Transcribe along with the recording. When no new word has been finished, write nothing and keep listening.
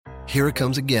Here it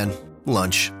comes again.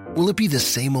 Lunch. Will it be the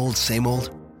same old, same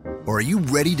old? Or are you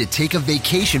ready to take a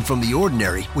vacation from the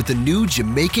ordinary with the new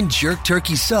Jamaican Jerk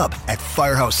Turkey Sub at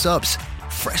Firehouse Subs?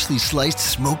 Freshly sliced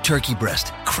smoked turkey breast,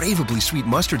 craveably sweet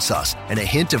mustard sauce, and a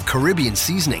hint of Caribbean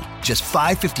seasoning. Just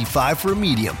 $5.55 for a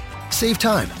medium. Save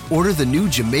time. Order the new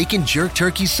Jamaican Jerk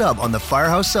Turkey Sub on the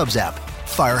Firehouse Subs app.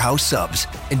 Firehouse Subs.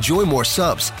 Enjoy more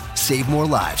subs. Save more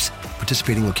lives.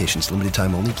 Participating locations. Limited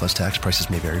time only, plus tax. Prices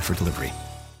may vary for delivery.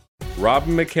 Rob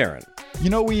McCarran. You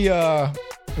know, we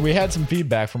had some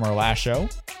feedback from our last show.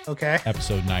 Okay.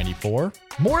 Episode 94.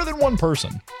 More than one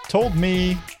person told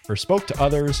me or spoke to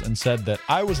others and said that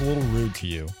I was a little rude to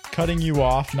you, cutting you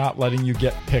off, not letting you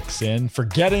get picks in,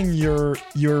 forgetting your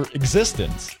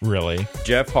existence, really.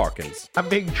 Jeff Hawkins. I'm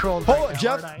being trolled. Hold right on,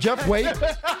 now, aren't I? Jeff, wait.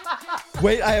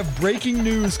 Wait, I have breaking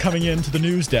news coming into the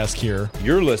news desk here.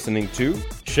 You're listening to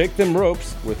Shake Them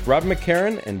Ropes with Rob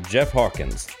McCarran and Jeff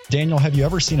Hawkins. Daniel, have you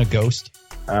ever seen a ghost?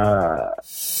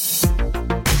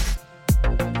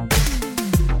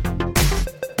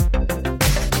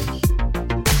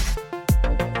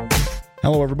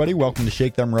 Hello, everybody. Welcome to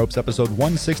Shake Them Ropes, episode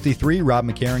 163. Rob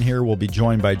McCarran here. We'll be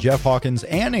joined by Jeff Hawkins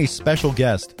and a special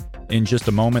guest in just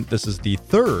a moment. This is the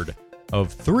third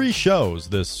of 3 shows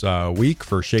this week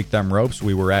for Shake Them Ropes.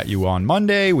 We were at you on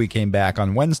Monday. We came back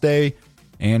on Wednesday.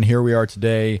 And here we are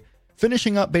today,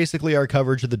 finishing up basically our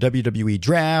coverage of the WWE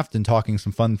Draft and talking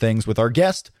some fun things with our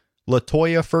guest,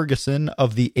 LaToya Ferguson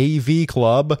of the AV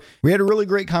Club. We had a really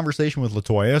great conversation with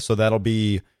LaToya, so that'll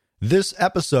be this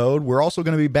episode. We're also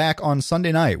going to be back on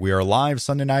Sunday night. We are live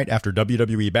Sunday night after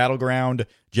WWE Battleground.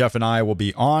 Jeff and I will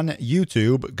be on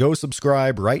YouTube. Go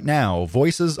subscribe right now,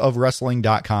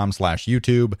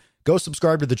 voicesofwrestling.com/YouTube. Go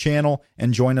subscribe to the channel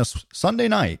and join us Sunday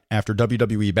night after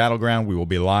WWE Battleground. We will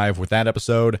be live with that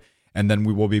episode, and then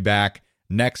we will be back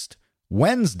next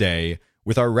Wednesday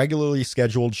with our regularly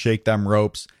scheduled Shake Them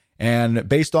Ropes. And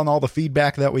based on all the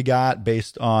feedback that we got,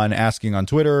 based on asking on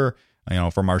Twitter,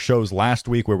 from our shows last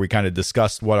week where we kind of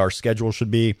discussed what our schedule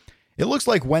should be, it looks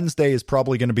like Wednesday is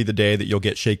probably going to be the day that you'll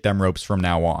get Shake Them Ropes from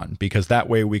now on, because that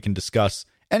way we can discuss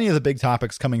any of the big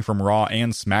topics coming from Raw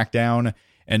and SmackDown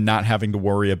and not having to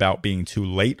worry about being too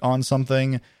late on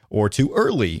something or too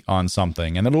early on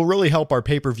something. And it'll really help our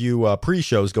pay-per-view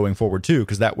pre-shows going forward too,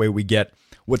 because that way we get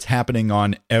what's happening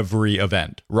on every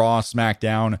event. Raw,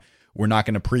 SmackDown. We're not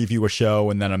going to preview a show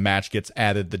and then a match gets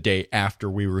added the day after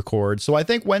we record. So I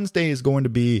think Wednesday is going to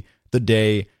be the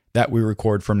day that we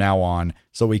record from now on,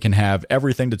 so we can have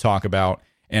everything to talk about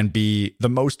and be the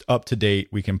most up-to-date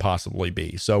we can possibly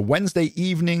be. So Wednesday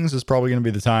evenings is probably going to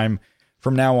be the time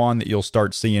from now on that you'll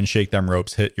start seeing Shake Them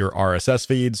Ropes hit your RSS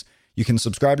feeds. You can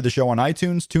subscribe to the show on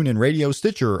iTunes, TuneIn Radio,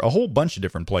 Stitcher, a whole bunch of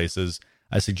different places.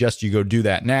 I suggest you go do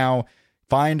that now.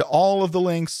 Find all of the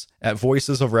links at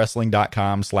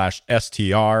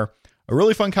voicesofwrestling.com/STR. A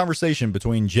really fun conversation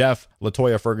between Jeff,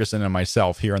 LaToya Ferguson, and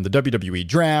myself here on the WWE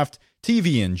Draft,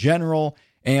 TV in general,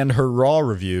 and her Raw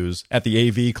reviews at the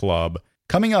AV Club.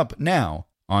 Coming up now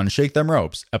on Shake Them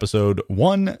Ropes, episode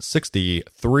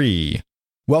 163.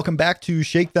 Welcome back to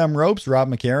Shake Them Ropes. Rob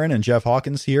McCarran and Jeff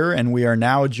Hawkins here, and we are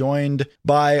now joined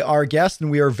by our guest, and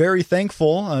we are very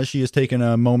thankful. She has taken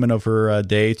a moment of her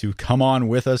day to come on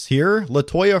with us here.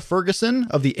 LaToya Ferguson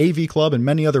of the AV Club and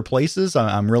many other places.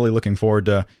 I'm really looking forward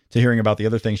to hearing about the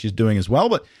other things she's doing as well.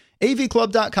 But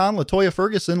avclub.com, LaToya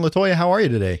Ferguson. LaToya, how are you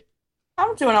today?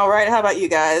 I'm doing all right. How about you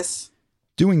guys?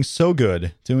 Doing so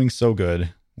good.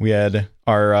 We had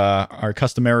our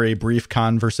customary brief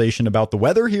conversation about the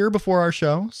weather here before our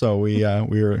show, so we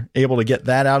were able to get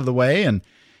that out of the way, and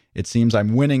it seems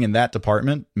I'm winning in that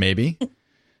department, maybe.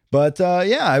 But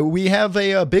we have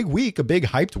a big week, a big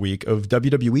hyped week of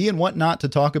WWE and whatnot to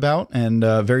talk about, and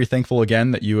very thankful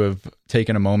again that you have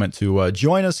taken a moment to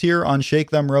join us here on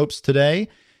Shake Them Ropes today.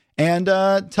 And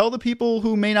tell the people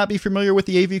who may not be familiar with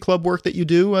the AV Club work that you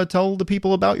do, tell the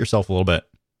people about yourself a little bit.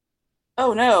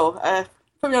 Oh, no.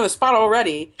 Put me on the spot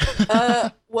already.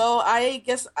 Well, I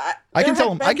guess I can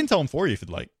tell them for you if you'd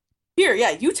like. Here,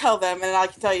 yeah, you tell them, and I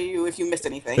can tell you if you missed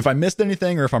anything. If I missed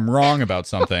anything, or if I'm wrong about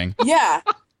something. Yeah,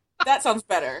 that sounds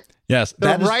better. Yes,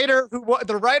 the writer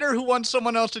who wants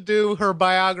someone else to do her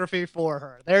biography for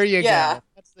her. There you go.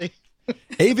 That's the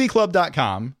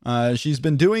avclub.com. She's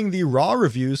been doing the Raw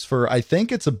reviews for, I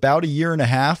think it's about a year and a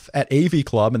half at AV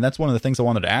Club, and that's one of the things I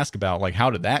wanted to ask about, like how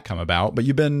did that come about? But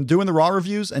you've been doing the Raw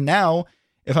reviews, and now,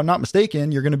 if I'm not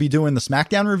mistaken, you're going to be doing the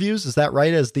SmackDown reviews. Is that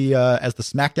right? As the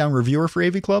SmackDown reviewer for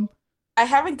AV Club? I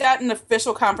haven't gotten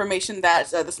official confirmation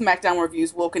that the SmackDown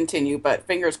reviews will continue, but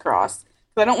fingers crossed.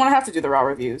 Because I don't want to have to do the Raw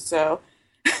reviews. So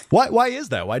Why is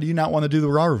that? Why do you not want to do the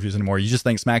Raw reviews anymore? You just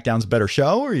think SmackDown's a better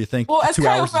show, or you think well, as 2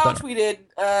 Kyle hours is Brown better?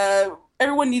 tweeted,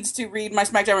 everyone needs to read my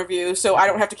SmackDown review so I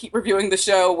don't have to keep reviewing the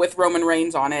show with Roman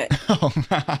Reigns on it.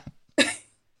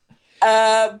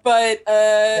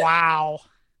 Wow.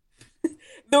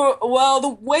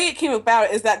 The way it came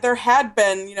about is that there had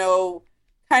been,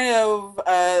 kind of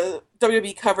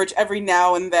WWE coverage every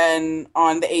now and then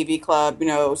on the AV Club,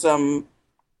 some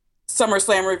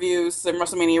SummerSlam reviews, some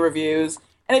WrestleMania reviews,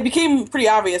 and it became pretty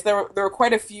obvious there were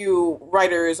quite a few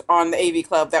writers on the AV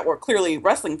Club that were clearly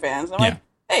wrestling fans. And I'm like,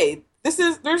 hey,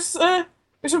 there's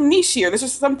some niche here. This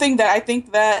is something that I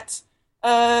think that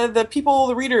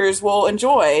the readers will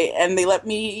enjoy, and they let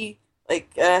me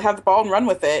have the ball and run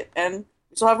with it. And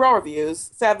we still have Raw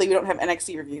reviews. Sadly, we don't have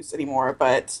NXT reviews anymore,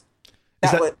 but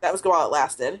that was while it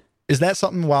lasted. Is that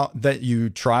something that you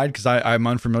tried? Because I'm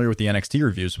unfamiliar with the NXT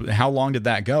reviews. How long did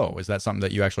that go? Is that something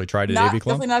that you actually tried at AV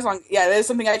Club? Definitely not as long. Yeah, it is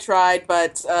something I tried,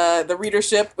 but the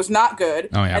readership was not good.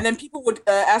 Oh, yeah. And then people would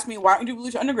ask me, why don't you do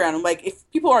Lucha Underground? I'm like, if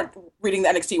people aren't reading the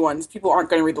NXT ones, people aren't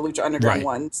going to read the Lucha Underground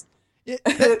ones.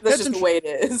 That's just the way it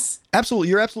is. Absolutely.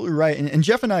 You're absolutely right. And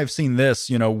Jeff and I have seen this,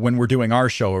 when we're doing our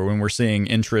show or when we're seeing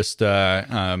interest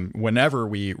whenever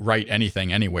we write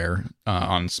anything anywhere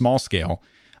on small scale.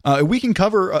 We can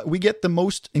cover, we get the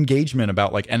most engagement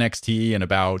about like NXT and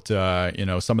about,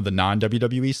 some of the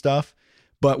non-WWE stuff.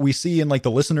 But we see in like the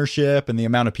listenership and the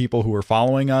amount of people who are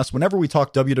following us, whenever we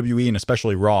talk WWE and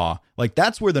especially Raw, like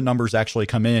that's where the numbers actually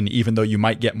come in, even though you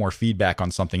might get more feedback on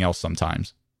something else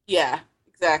sometimes. Yeah.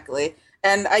 Exactly.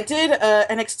 And I did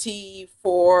NXT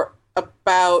for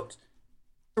about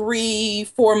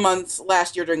 3-4 months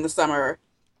last year during the summer.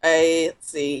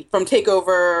 From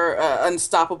TakeOver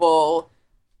Unstoppable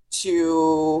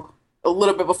to a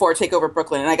little bit before TakeOver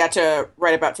Brooklyn. And I got to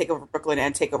write about TakeOver Brooklyn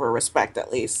and TakeOver Respect,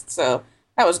 at least. So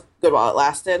that was good while it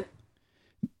lasted.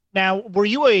 Now, were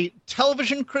you a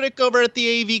television critic over at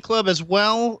the AV Club as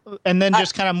well? And then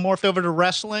just kind of morphed over to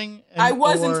wrestling? I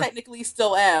was and technically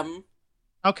still am.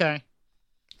 Okay.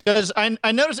 Because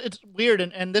I noticed it's weird,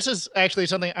 and this is actually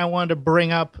something I wanted to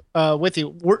bring up with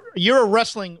you. You're a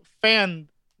wrestling fan,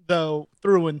 though,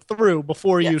 through and through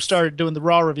before you started doing the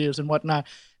Raw reviews and whatnot.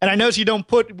 And I noticed you don't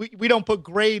put we don't put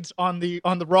grades on the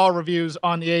Raw reviews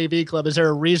on the AV Club. Is there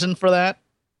a reason for that?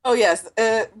 Oh, yes.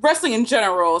 Wrestling in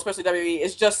general, especially WWE,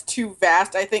 is just too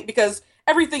vast, I think, because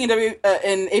everything in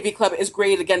AV Club is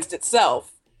graded against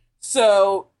itself.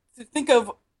 So to think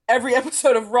of every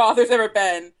episode of Raw there's ever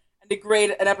been and to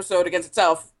grade an episode against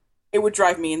itself, it would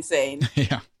drive me insane.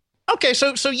 Yeah. Okay,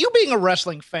 so you being a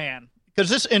wrestling fan, because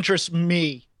this interests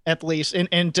me at least,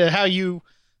 into how you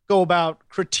go about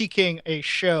critiquing a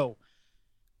show.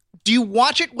 Do you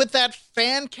watch it with that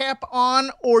fan cap on,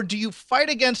 or do you fight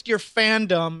against your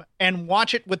fandom and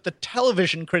watch it with the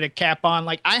television critic cap on?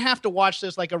 Like, I have to watch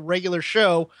this like a regular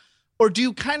show, or do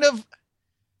you kind of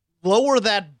lower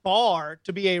that bar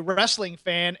to be a wrestling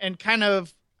fan and kind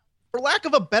of, for lack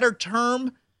of a better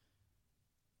term,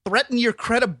 threaten your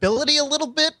credibility a little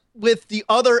bit with the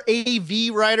other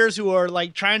AV writers who are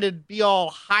like trying to be all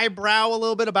highbrow a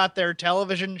little bit about their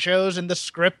television shows and the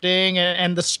scripting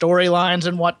and the storylines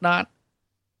and whatnot?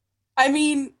 I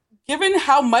mean, given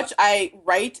how much I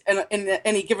write in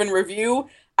any given review,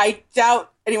 I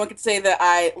doubt anyone could say that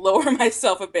I lower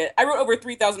myself a bit. I wrote over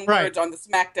 3,000 words on the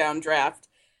SmackDown draft.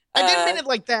 I didn't mean it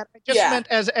like that. I just meant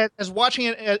as watching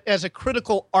it as a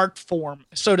critical art form,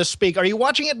 so to speak. Are you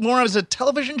watching it more as a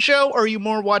television show, or are you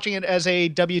more watching it as a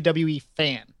WWE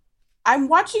fan? I'm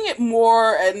watching it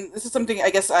more, and this is something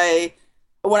I guess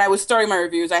when I was starting my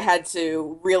reviews, I had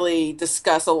to really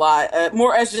discuss a lot.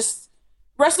 More as just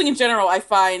wrestling in general, I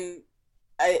find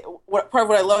part of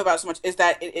what I love about it so much is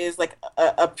that it is like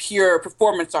a pure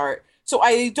performance art. So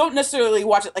I don't necessarily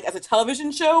watch it like as a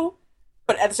television show,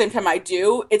 but at the same time I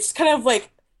do. It's kind of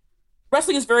like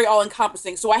wrestling is very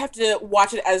all-encompassing, so I have to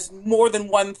watch it as more than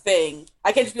one thing.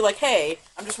 I can't just be like, hey,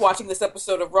 I'm just watching this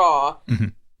episode of Raw. Mm-hmm.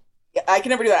 I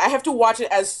can never do that. I have to watch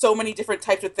it as so many different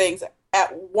types of things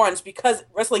at once because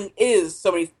wrestling is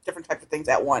so many different types of things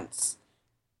at once.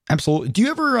 Absolutely. Do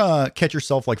you ever catch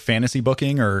yourself like fantasy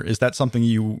booking, or is that something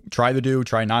you try to do,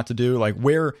 try not to do? Like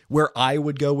where I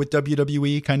would go with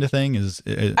WWE kind of thing is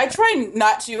I try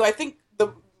not to. I think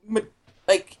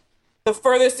the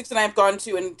furthest extent I've gone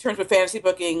to in terms of fantasy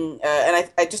booking, and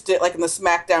I just did like in the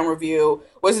SmackDown review,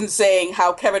 was in saying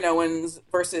how Kevin Owens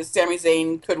versus Sami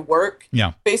Zayn could work.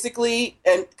 Yeah. Basically,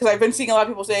 and because I've been seeing a lot of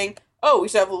people saying, "Oh, we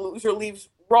should have a loser leaves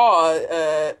Raw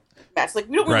match." Like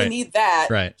we don't really need that.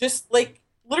 Right. Just like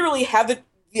literally have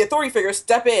the authority figure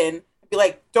step in and be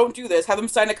like, "Don't do this." Have them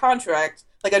sign a contract,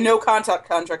 like a no contact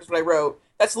contract is what I wrote.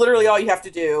 That's literally all you have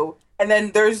to do. and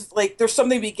then there's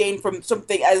something to be gained from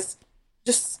something as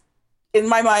just, in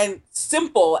my mind,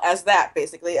 simple as that.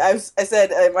 Basically, I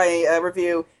said in my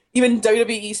review, even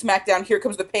WWE SmackDown, Here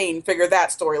Comes the Pain, figure that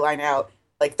storyline out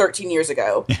like 13 years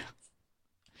ago. Yeah.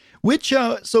 Which,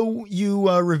 so you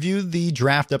reviewed the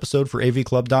draft episode for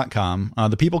avclub.com.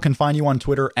 The people can find you on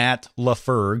Twitter at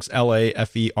LaFergs,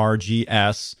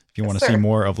 LaFergs, if you want to see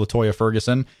more of LaToya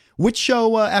Ferguson. Which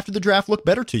show after the draft looked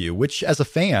better to you? Which, as a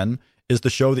fan, is the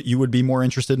show that you would be more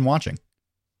interested in watching?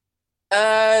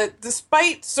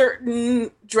 Despite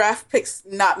certain draft picks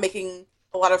not making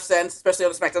a lot of sense, especially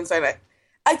on the SmackDown side,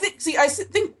 I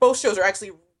think both shows are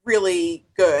actually really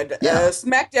good. Yeah.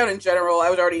 SmackDown in general, I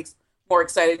was already more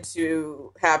excited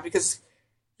to have, because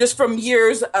just from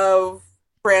years of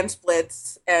brand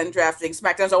splits and drafting,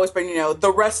 SmackDown's always been,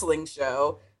 the wrestling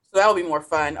show. So that'll be more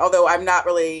fun. Although I'm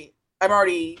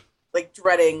already like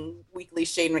dreading weekly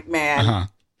Shane McMahon,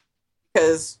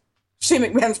 because Shane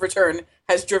McMahon's return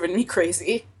has driven me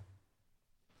crazy.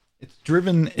 It's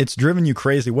driven you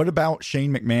crazy. What about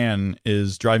Shane McMahon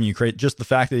is driving you crazy? Just the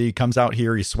fact that he comes out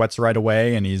here, he sweats right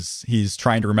away, and he's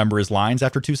trying to remember his lines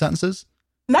after 2 sentences?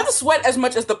 Not the sweat as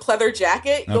much as the pleather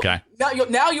jacket. Okay.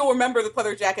 Now you'll remember the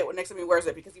pleather jacket when next time he wears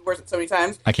it, because he wears it so many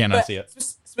times. I cannot see it.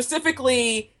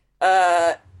 Specifically,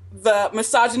 the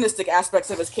misogynistic aspects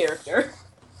of his character.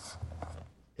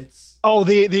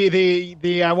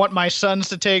 The I want my sons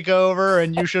to take over,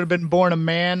 and you should have been born a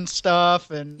man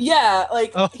stuff, and yeah,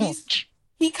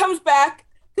 he comes back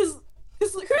because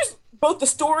here's both the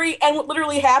story and what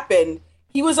literally happened.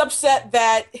 He was upset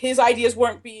that his ideas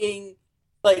weren't being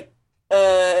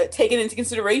taken into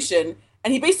consideration,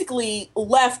 and he basically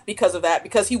left because of that,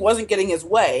 because he wasn't getting his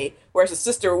way, whereas his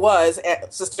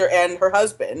sister and her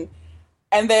husband.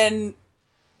 And then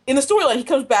in the storyline, he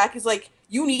comes back, he's like,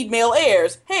 you need male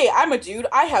heirs. Hey, I'm a dude,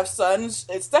 I have sons.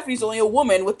 Stephanie's only a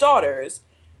woman with daughters.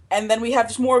 And then we have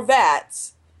just more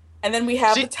vats. And then we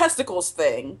have the testicles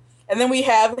thing. And then we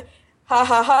have,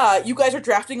 you guys are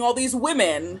drafting all these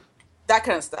women. That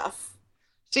kind of stuff.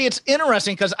 See, it's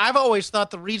interesting, because I've always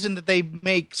thought the reason that they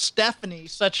make Stephanie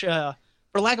such a,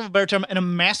 for lack of a better term, an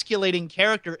emasculating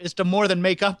character is to more than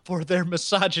make up for their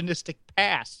misogynistic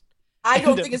past. I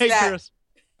don't think it's that.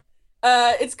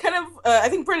 It's kind of, I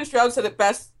think Brandon Stroud says it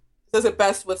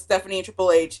best with Stephanie and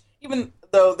Triple H, even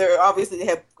though they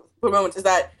have moments, is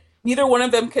that neither one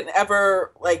of them can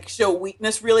ever show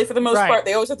weakness really for the most part.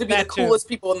 They always have to be the coolest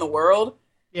people in the world.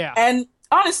 Yeah. And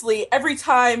honestly, every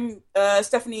time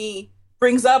Stephanie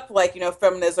brings up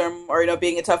feminism or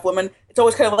being a tough woman, it's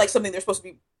always kind of like something they're supposed to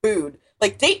be booed.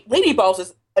 Lady Balls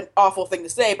is an awful thing to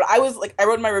say, but I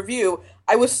wrote in my review,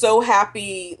 I was so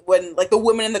happy when the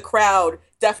women in the crowd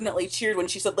definitely cheered when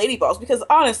she said Lady Balls, because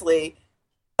honestly,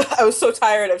 I was so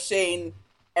tired of Shane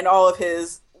and all of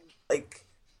his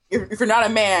if you're not a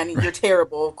man, you're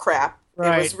terrible crap.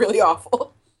 Right. It was really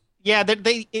awful. Yeah,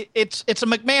 it's a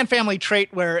McMahon family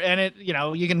trait where, and it,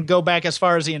 you can go back as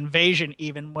far as the Invasion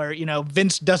even, where,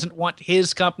 Vince doesn't want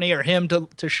his company or him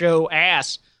to show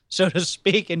ass, so to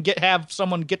speak, and have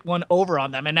someone get one over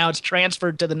on them. And now it's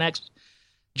transferred to the next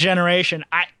generation.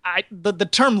 The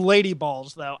term Lady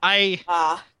Balls, though,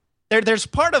 there's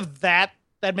part of that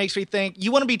makes me think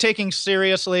you want to be taken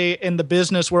seriously in the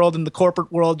business world, in the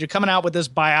corporate world. You're coming out with this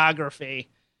biography,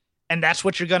 and that's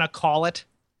what you're going to call it.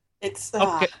 It's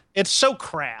so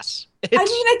crass.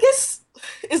 I guess,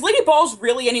 is Lady Balls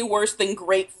really any worse than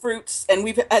grapefruits? And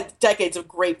we've had decades of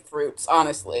grapefruits,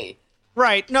 honestly.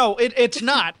 Right. No, it's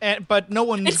not. But no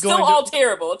one's It's still all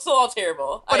terrible. It's still all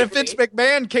terrible. But if Vince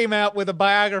McMahon came out with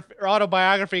a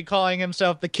autobiography calling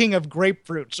himself the king of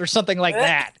grapefruits or something like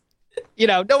that,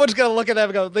 no one's going to look at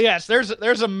that and go, yes, there's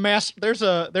a mess. There's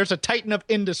a titan of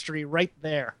industry right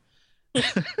there.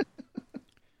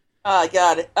 Oh,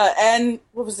 God. And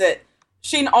what was it?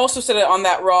 Shane also said it on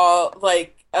that Raw,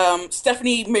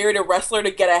 Stephanie married a wrestler to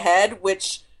get ahead,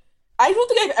 which I don't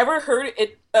think I've ever heard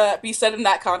it be said in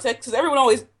that context, because everyone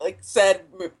always said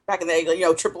back in the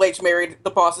day, Triple H married the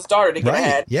boss's daughter to get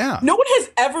ahead. Yeah. No one has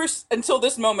ever, until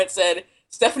this moment, said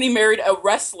Stephanie married a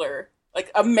wrestler,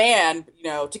 a man,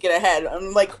 to get ahead.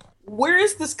 I'm like, where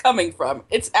is this coming from?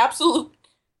 It's absolute...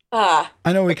 I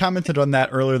know we commented on that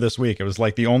earlier this week. It was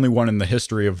the only one in the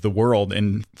history of the world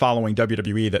in following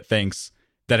WWE that thinks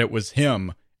that it was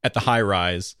him at the high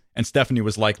rise, and Stephanie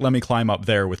was like, let me climb up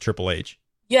there with Triple H.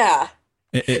 Yeah.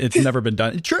 It's never been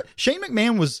done. Shane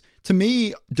McMahon was, to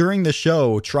me, during the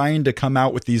show, trying to come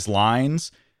out with these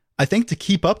lines. I think to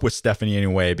keep up with Stephanie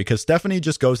anyway, because Stephanie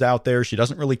just goes out there. She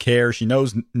doesn't really care. She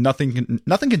knows nothing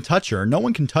can touch her. No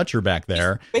one can touch her back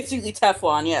there. Basically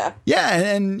Teflon, yeah. Yeah,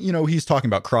 and he's talking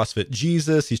about CrossFit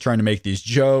Jesus. He's trying to make these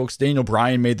jokes. Daniel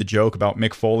Bryan made the joke about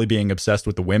Mick Foley being obsessed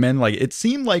with the women. Like, it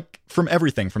seemed like from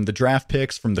everything, from the draft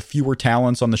picks, from the fewer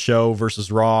talents on the show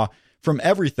versus Raw, from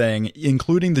everything,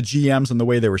 including the GMs and the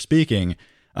way they were speaking,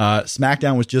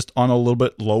 SmackDown was just on a little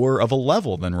bit lower of a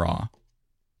level than Raw.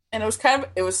 And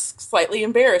it was slightly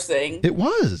embarrassing. It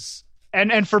was.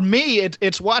 And for me,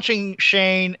 it's watching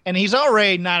Shane, and he's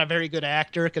already not a very good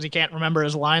actor because he can't remember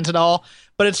his lines at all.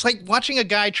 But it's like watching a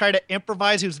guy try to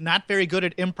improvise who's not very good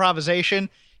at improvisation.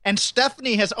 And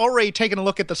Stephanie has already taken a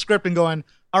look at the script and going,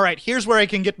 all right, here's where I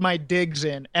can get my digs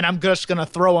in, and I'm just going to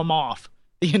throw him off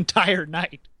the entire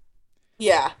night.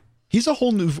 Yeah. He's a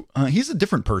whole new, he's a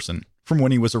different person from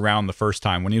when he was around the first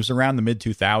time, when he was around the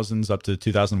mid-2000s up to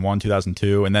 2001,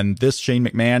 2002. And then this Shane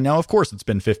McMahon, now, of course, it's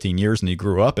been 15 years and he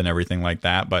grew up and everything like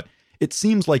that, but it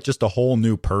seems like just a whole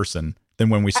new person than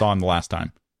when we saw him the last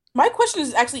time. My question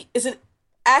is it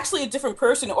actually a different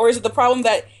person, or is it the problem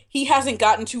that he hasn't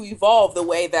gotten to evolve the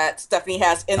way that Stephanie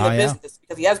has in the business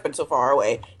because he has been so far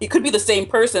away? He could be the same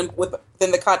person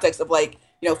within the context of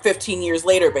 15 years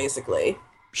later, basically.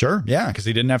 Sure, yeah, because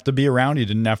he didn't have to be around. He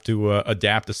didn't have to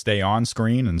adapt to stay on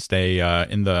screen and stay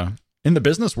in the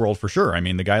business world for sure. I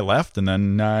mean, the guy left and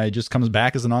then he just comes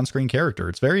back as an on-screen character.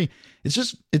 It's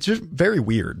just very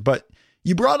weird. But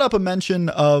you brought up a mention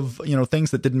of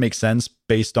things that didn't make sense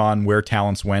based on where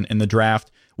talents went in the draft.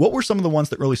 What were some of the ones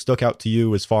that really stuck out to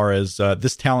you as far as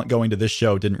this talent going to this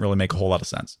show didn't really make a whole lot of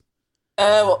sense?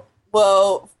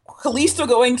 Well, Kalisto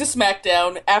going to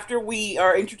SmackDown after we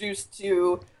are introduced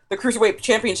to the Cruiserweight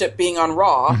Championship being on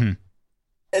Raw.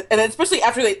 Mm-hmm. And especially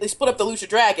after they split up the Lucha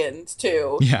Dragons,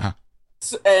 too. Yeah.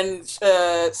 And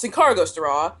Sin Cara goes to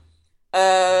Raw.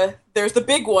 There's the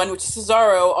big one, which is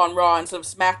Cesaro on Raw instead of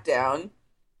SmackDown.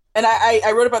 And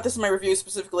I wrote about this in my review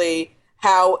specifically,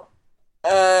 how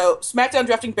SmackDown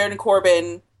drafting Baron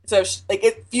Corbin, so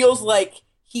it feels like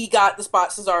he got the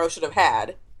spot Cesaro should have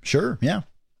had. Sure, yeah.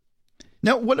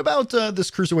 Now, what about this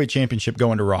Cruiserweight Championship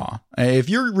going to Raw? If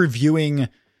you're reviewing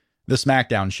the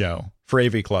SmackDown show for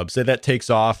AV Club, say that takes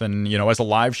off and, as a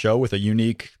live show with a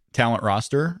unique talent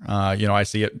roster, I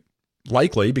see it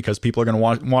likely because people are going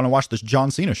to want to watch this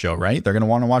John Cena show, right? They're going to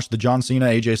want to watch the John Cena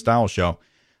AJ Styles show.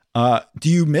 Do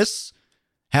you miss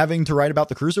having to write about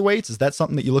the Cruiserweights? Is that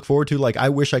something that you look forward to? Like, I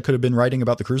wish I could have been writing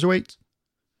about the Cruiserweights.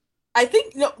 I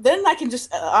think, then I can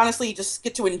just honestly just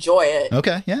get to enjoy it.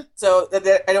 Okay, yeah. So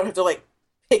that I don't have to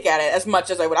pick at it as much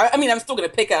as I would. I mean, I'm still going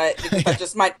to pick at it because that's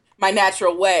just my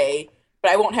natural way,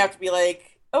 but I won't have to be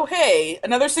like, oh, hey,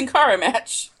 another Sin Cara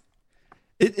match.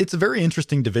 It's a very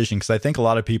interesting division because I think a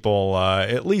lot of people,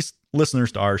 at least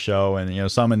listeners to our show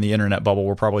and, some in the internet bubble,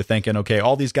 were probably thinking, okay,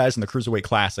 all these guys in the Cruiserweight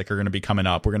Classic are going to be coming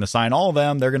up. We're going to sign all of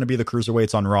them. They're going to be the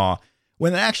Cruiserweights on Raw.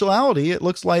 When in actuality, it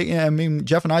looks like,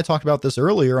 Jeff and I talked about this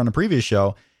earlier on a previous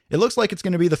show. It looks like it's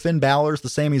going to be the Finn Balor's, the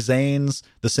Sami Zayn's,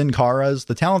 the Sin Caras,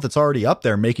 the talent that's already up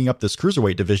there making up this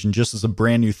Cruiserweight division just as a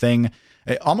brand new thing,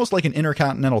 almost like an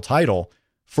Intercontinental title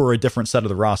for a different set of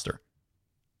the roster.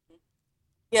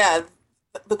 Yeah,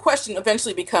 the question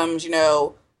eventually becomes,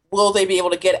 will they be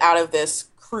able to get out of this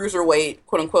Cruiserweight,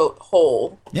 quote-unquote,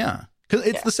 hole? Yeah, because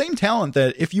it's the same talent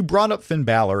that if you brought up Finn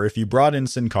Balor, if you brought in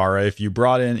Sin Cara, if you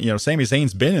brought in, Sami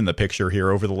Zayn's been in the picture here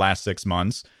over the last 6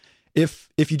 months. If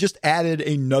you just added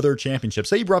another championship,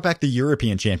 say you brought back the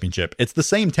European Championship, it's the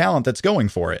same talent that's going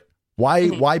for it.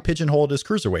 Why pigeonhole it as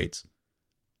Cruiserweights?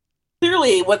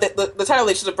 Clearly, what the title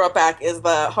they should have brought back is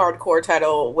the hardcore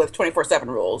title with 24/7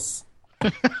 rules.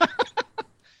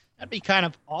 That'd be kind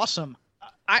of awesome.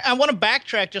 I want to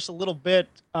backtrack just a little bit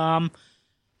to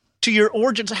your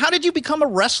origins. How did you become a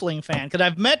wrestling fan? Because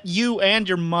I've met you and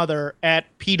your mother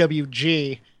at PWG,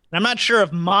 and I'm not sure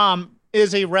if Mom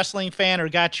is a wrestling fan or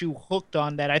got you hooked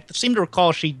on that. I seem to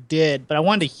recall she did, but I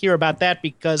wanted to hear about that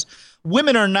because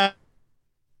women are not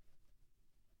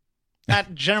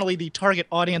generally the target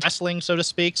audience wrestling, so to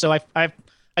speak. So I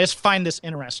just find this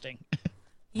interesting.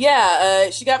 Yeah,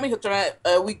 she got me hooked on it.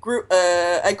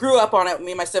 I grew up on it with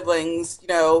me and my siblings.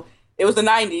 It was the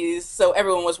 90s, so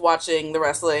everyone was watching the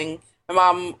wrestling. My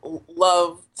mom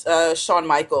loved Shawn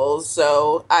Michaels,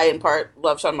 so I, in part,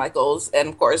 love Shawn Michaels. And,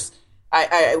 of course,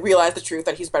 I realized the truth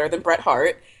that he's better than Bret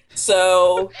Hart.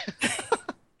 So,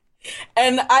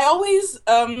 and I always,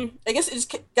 I guess it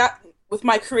just got with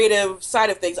my creative side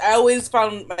of things. I always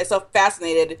found myself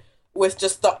fascinated with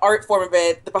just the art form of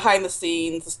it, the behind the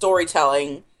scenes, the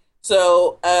storytelling.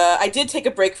 So I did take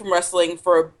a break from wrestling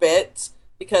for a bit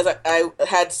because I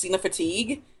had Cena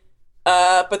fatigue.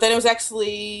 But then it was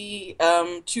actually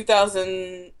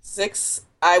 2006.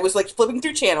 I was like flipping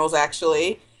through channels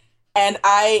actually, and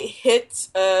I hit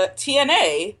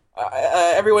TNA,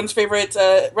 everyone's favorite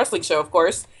wrestling show, of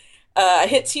course. I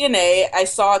hit TNA. I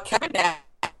saw Kevin Nash,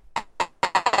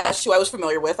 who I was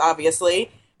familiar with, obviously,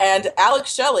 and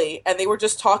Alex Shelley, and they were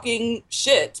just talking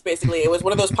shit, basically. It was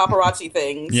one of those paparazzi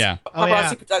things. Yeah.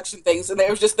 Paparazzi production things. And it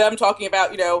was just them talking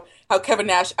about, how Kevin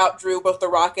Nash outdrew both The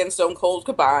Rock and Stone Cold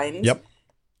combined. Yep.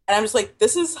 And I'm just like,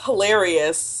 this is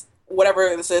hilarious,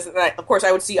 whatever this is. And of course,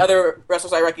 I would see other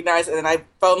wrestlers I recognize, and then I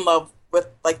fell in love with,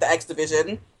 like, the X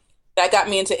Division. That got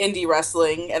me into indie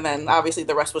wrestling, and then obviously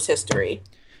the rest was history.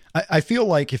 I feel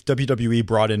like if WWE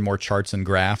brought in more charts and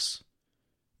graphs,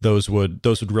 those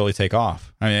would really take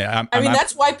off. I mean,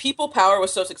 that's why People Power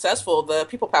was so successful. The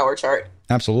People Power chart.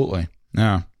 Absolutely.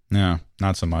 No,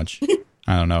 not so much.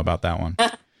 I don't know about that one.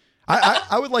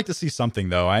 I would like to see something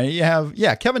though.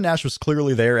 Kevin Nash was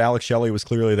clearly there. Alex Shelley was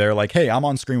clearly there. Like, hey, I'm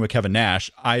on screen with Kevin Nash.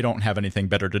 I don't have anything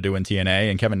better to do in TNA,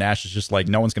 and Kevin Nash is just like,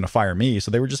 no one's going to fire me.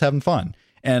 So they were just having fun.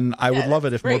 And I would love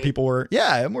it if more people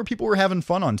were having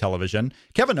fun on television.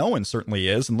 Kevin Owens certainly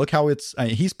is. And look how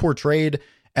he's portrayed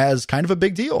as kind of a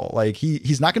big deal. Like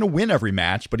he's not going to win every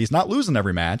match, but he's not losing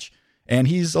every match. And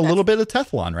he's a little bit of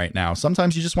Teflon right now.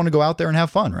 Sometimes you just want to go out there and have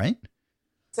fun, right?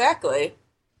 Exactly.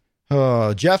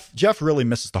 Jeff really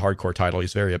misses the hardcore title.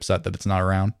 He's very upset that it's not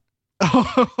around.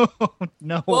 Oh,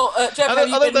 no. Well, Jeff,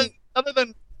 other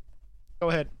than, go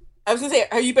ahead. I was going to say,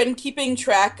 have you been keeping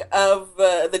track of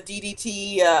the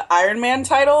DDT Iron Man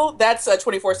title? That's a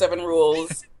 24/7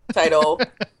 Rules title,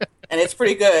 and it's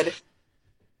pretty good.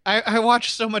 I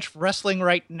watch so much wrestling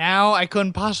right now, I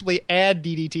couldn't possibly add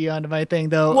DDT onto my thing,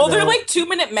 though. Well, they're like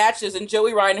 2-minute matches, and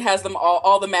Joey Ryan has them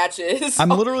all the matches. I'm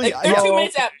literally... they're 2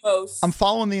 minutes at most. I'm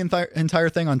following the entire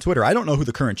thing on Twitter. I don't know who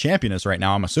the current champion is right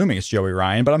now. I'm assuming it's Joey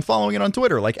Ryan, but I'm following it on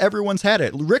Twitter. Like, everyone's had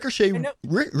it.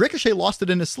 Ricochet lost it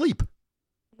in his sleep.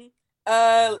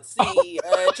 Let's see.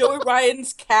 Joey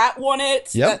Ryan's cat won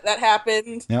it. Yep. That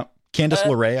happened. Yep. Candice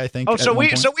LeRae, I think. Oh,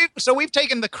 so we've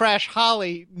taken the Crash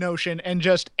Holly notion and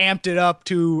just amped it up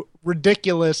to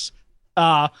ridiculous.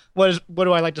 What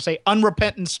do I like to say?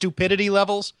 Unrepentant stupidity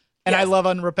levels, and yes. I love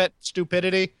unrepentant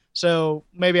stupidity. So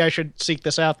maybe I should seek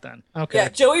this out then. Okay. Yeah,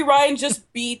 Joey Ryan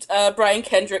just beat Brian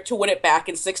Kendrick to win it back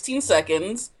in 16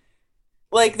 seconds.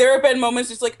 Like, there have been moments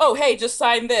just like, oh, hey, just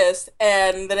sign this.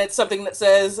 And then it's something that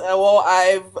says,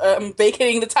 I'm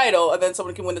vacating the title. And then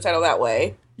someone can win the title that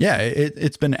way. Yeah,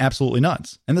 it's been absolutely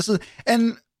nuts. And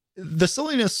the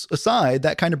silliness aside,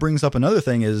 that kind of brings up another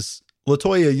thing is,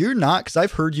 LaToya, you're not, because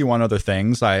I've heard you on other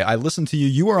things. I listened to you.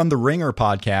 You were on the Ringer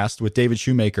podcast with David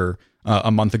Shoemaker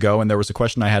a month ago. And there was a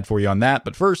question I had for you on that.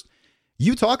 But first,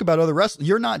 you talk about other wrestling.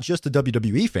 You're not just a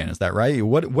WWE fan. Is that right?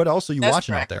 What else are you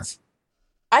watching out there?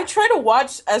 I try to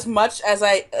watch as much as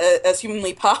as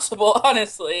humanly possible,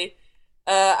 honestly.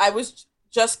 I was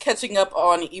just catching up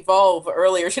on Evolve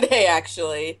earlier today,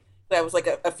 actually. That was like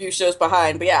a few shows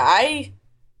behind. But yeah, I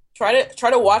try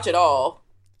to watch it all.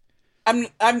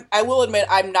 I will admit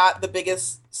I'm not the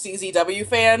biggest CZW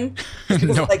fan.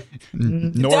 No,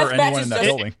 nor anyone in that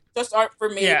building. Just aren't for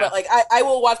me, yeah. But like I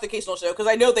will watch the occasional show because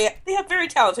I know they have very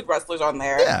talented wrestlers on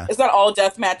there. Yeah. It's not all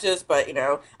death matches, but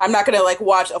I'm not gonna like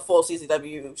watch a full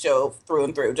CZW show through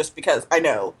and through just because I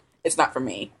know it's not for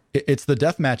me. It's the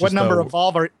death matches. What number of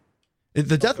Evolve are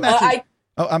the death matches?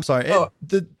 I'm sorry.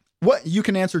 What you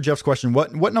can answer Jeff's question.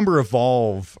 What number of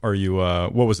Evolve are you?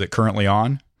 What was it currently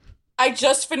on? I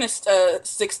just finished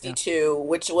 62,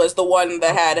 which was the one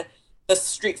that had the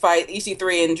street fight,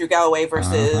 EC3 and Drew Galloway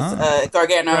versus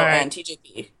Gargano and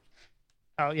TJP.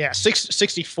 Oh, yeah.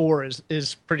 64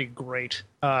 is pretty great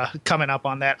coming up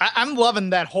on that. I'm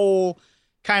loving that whole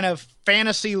kind of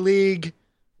fantasy league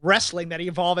wrestling that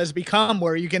Evolve has become,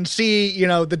 where you can see,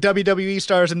 the WWE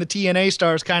stars and the TNA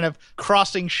stars kind of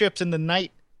crossing ships in the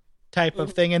night type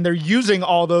of thing. And they're using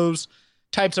all those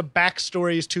types of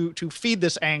backstories to feed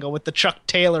this angle with the Chuck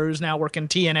Taylor, who's now working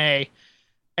TNA,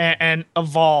 and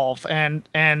Evolve,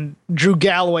 and Drew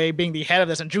Galloway being the head of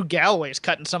this. And Drew Galloway's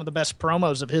cutting some of the best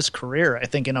promos of his career, I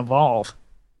think, in Evolve.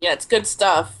 Yeah, it's good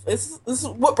stuff. This is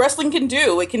what wrestling can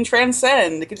do. It can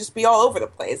transcend. It can just be all over the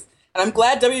place. And I'm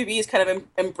glad WB is kind of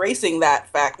embracing that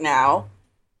fact now.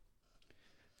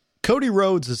 Cody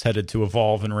Rhodes is headed to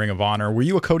Evolve and Ring of Honor. Were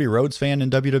you a Cody Rhodes fan in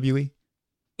WWE?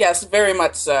 Yes, very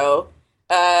much so.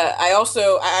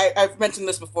 I've mentioned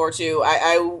this before too.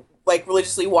 I like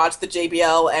religiously watched the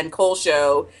JBL and Cole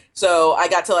show, so I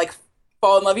got to like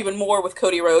fall in love even more with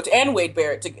Cody Rhodes and Wade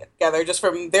Barrett together just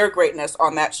from their greatness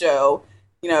on that show.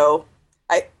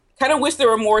 kind of wish there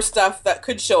were more stuff that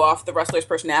could show off the wrestlers'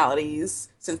 personalities,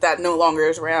 since that no longer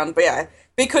is around. But yeah,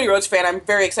 big Cody Rhodes fan. I'm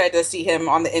very excited to see him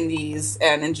on the Indies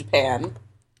and in Japan.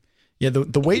 Yeah,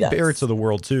 the Wade Barretts of the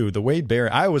world, too. The Wade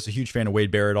Barrett, I was a huge fan of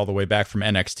Wade Barrett all the way back from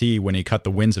NXT when he cut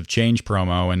the Winds of Change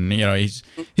promo. And, you know, he's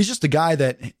just a guy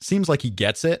that seems like he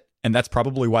gets it. And that's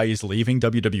probably why he's leaving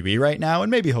WWE right now.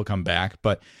 And maybe he'll come back.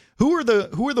 But who are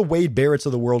the Wade Barretts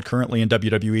of the world currently in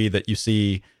WWE that you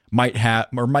see might have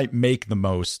or might make the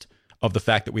most of the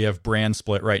fact that we have brand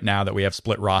split right now, that we have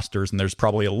split rosters, and there's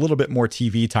probably a little bit more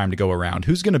TV time to go around?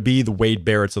 Who's going to be the Wade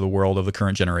Barretts of the world of the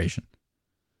current generation?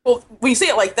 Well, when you say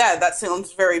it like that, that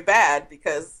sounds very bad,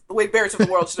 because the Wade Barretts of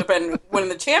the world should have been winning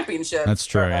the championship. That's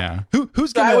true, yeah.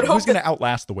 Who's gonna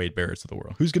outlast the Wade Barretts of the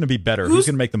world? Who's gonna be better? Who's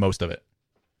gonna make the most of it?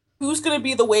 Who's gonna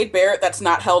be the Wade Barrett that's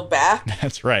not held back?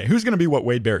 That's right. Who's gonna be what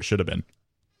Wade Barrett should have been?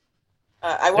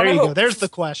 There you go. There's the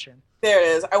question. There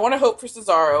it is. I want to hope for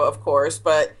Cesaro, of course,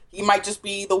 but he might just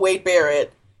be the Wade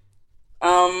Barrett.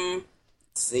 Let's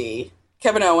see.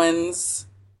 Kevin Owens.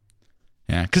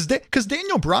 Yeah, because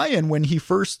Daniel Bryan, when he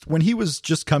was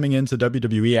just coming into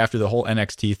WWE after the whole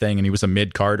NXT thing, and he was a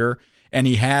mid-carder, and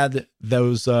he had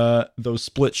those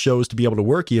split shows to be able to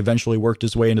work, he eventually worked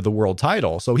his way into the world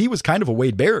title. So he was kind of a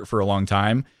Wade Barrett for a long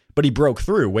time, but he broke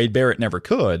through. Wade Barrett never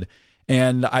could.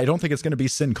 And I don't think it's going to be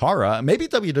Sin Cara. Maybe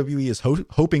WWE is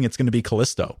hoping it's going to be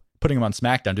Kalisto, putting him on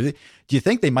SmackDown. Do you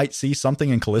think they might see something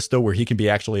in Kalisto where he can be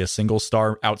actually a single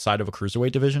star outside of a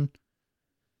cruiserweight division?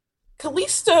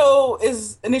 Kalisto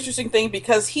is an interesting thing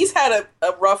because he's had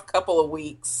a rough couple of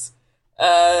weeks.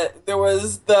 There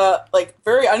was the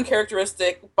very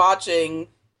uncharacteristic botching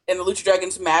in the Lucha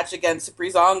Dragons match against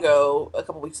Breezango a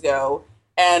couple weeks ago.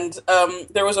 And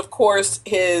there was, of course,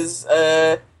 his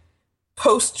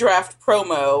post-draft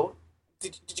promo.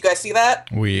 Did you guys see that?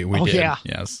 We did, yeah.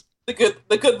 Yes. The good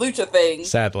Lucha thing.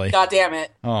 Sadly. God damn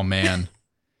it. Oh, man.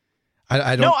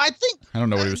 I don't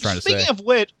know what he was trying to say.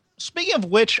 Speaking of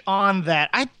which, on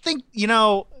that, I think,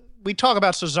 we talk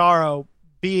about Cesaro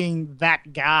being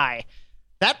that guy.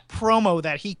 That promo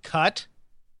that he cut,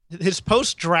 his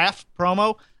post-draft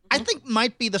promo, I think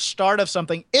might be the start of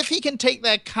something. If he can take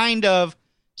that kind of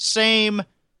same,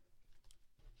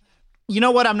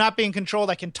 I'm not being controlled,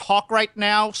 I can talk right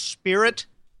now spirit,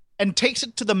 and takes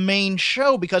it to the main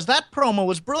show, because that promo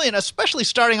was brilliant, especially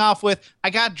starting off with,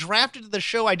 I got drafted to the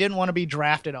show I didn't want to be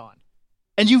drafted on.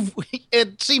 And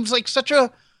it seems like such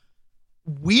a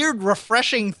weird,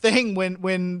 refreshing thing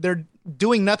when they're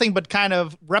doing nothing but kind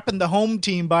of repping the home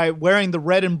team by wearing the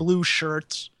red and blue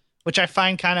shirts, which I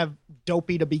find kind of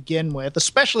dopey to begin with.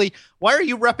 Especially, why are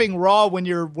you repping Raw when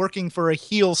you're working for a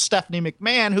heel Stephanie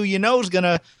McMahon, who is going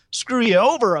to screw you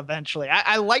over eventually?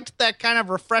 I liked that kind of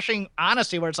refreshing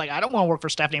honesty where it's like, I don't want to work for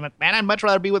Stephanie McMahon. I'd much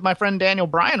rather be with my friend Daniel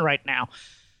Bryan right now.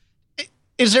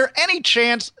 Is there any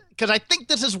chance, because I think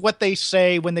this is what they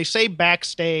say when they say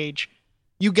backstage,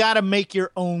 you got to make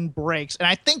your own breaks. And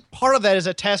I think part of that is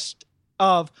a test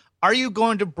of, are you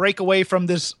going to break away from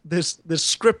this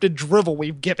scripted drivel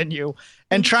we've given you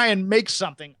and try and make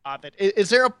something of it? Is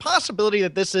there a possibility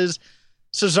that this is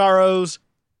Cesaro's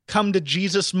come to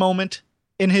Jesus moment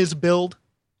in his build?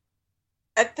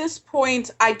 At this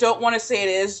point, I don't want to say it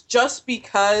is, just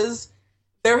because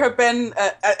there have been,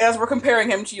 as we're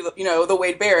comparing him to, the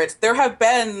Wade Barretts, there have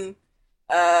been,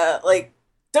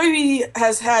 WWE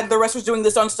has had the wrestlers doing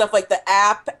this on stuff like the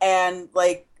app and,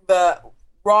 the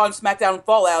Raw and SmackDown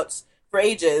fallouts for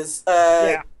ages.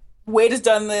 Wade has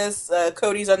done this,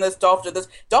 Cody's done this, Dolph did this.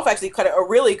 Dolph actually cut a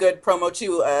really good promo,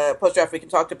 too, post-draft we can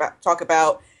talk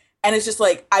about. And it's just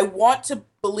I want to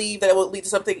believe that it will lead to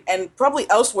something, and probably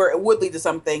elsewhere it would lead to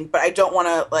something, but I don't want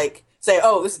to, say,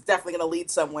 oh, this is definitely going to lead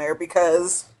somewhere,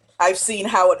 because I've seen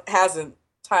how it hasn't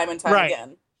time and time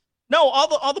again. No,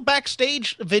 all the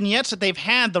backstage vignettes that they've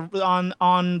had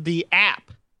on the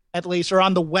app, at least, or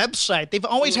on the website, they've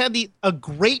always had a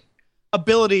great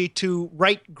ability to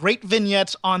write great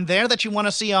vignettes on there that you want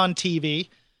to see on TV.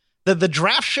 The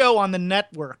draft show on the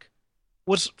network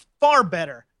was far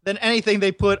better than anything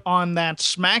they put on that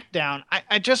SmackDown.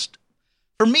 I just,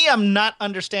 for me, I'm not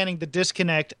understanding the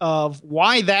disconnect of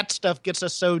why that stuff gets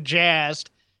us so jazzed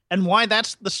and why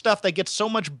that's the stuff that gets so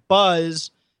much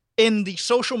buzz in the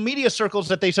social media circles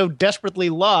that they so desperately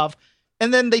love,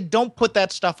 and then they don't put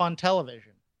that stuff on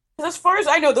television. As far as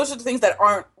I know, those are the things that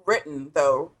aren't written,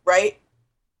 though, right?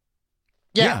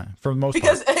 Yeah, for the most part.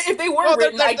 Because if they weren't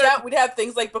written, I doubt we'd have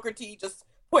things like Booker T just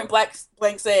point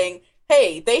blank saying,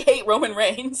 hey, they hate Roman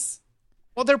Reigns.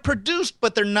 Well, they're produced,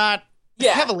 but they're not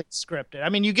heavily scripted. I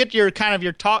mean, you get your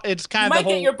talk. It's kind of you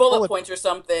might get your bullet points or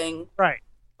something, right?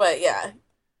 But yeah,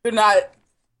 they're not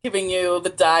giving you the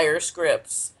dire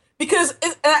scripts. because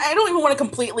and I don't even want to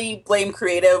completely blame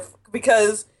creative,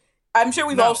 because I'm sure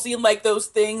we've all seen like those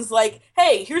things like,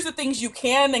 hey, here's the things you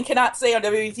can and cannot say on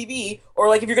WWE TV, or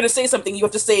like if you're going to say something, you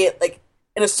have to say it like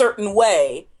in a certain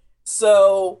way.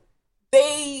 So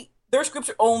their scripts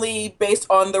are only based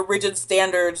on the rigid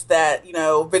standards that, you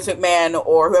know, Vince McMahon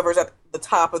or whoever's at the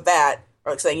top of that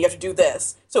are like saying you have to do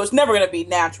this. So it's never going to be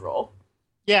natural.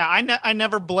 Yeah, I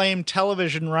never blame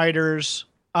television writers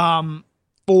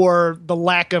for the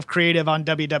lack of creative on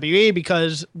WWE,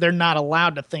 because they're not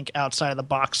allowed to think outside of the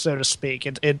box, so to speak.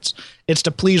 It's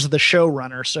to please the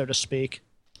showrunner, so to speak.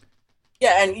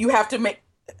 Yeah, and you have to make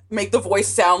the voice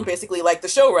sound basically like the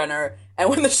showrunner. And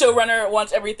when the showrunner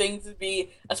wants everything to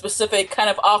be a specific kind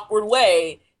of awkward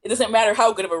way, it doesn't matter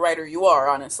how good of a writer you are,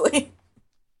 honestly.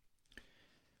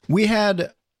 We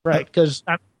had right, because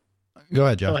go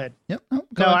ahead, Jeff. Go ahead. Yep.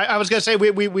 No, I was gonna say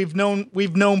we've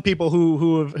known people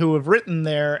who have written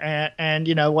there, and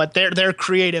you know what, they're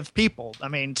creative people.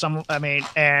 And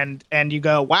you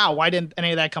go, wow, why didn't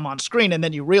any of that come on screen? And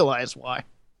then you realize why.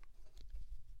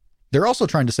 They're also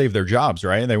trying to save their jobs,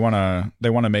 right? They want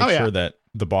to make sure that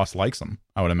the boss likes them,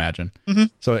 I would imagine. Mm-hmm.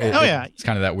 So it's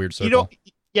kind of that weird circle.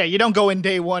 You don't go in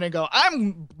day one and go,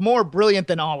 I'm more brilliant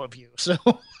than all of you. So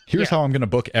here's how I'm going to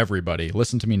book everybody.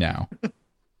 Listen to me now.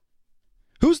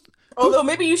 Although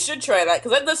maybe you should try that,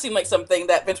 because that does seem like something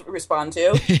that Vince would respond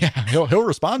to. Yeah, he'll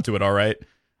respond to it, all right.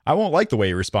 I won't like the way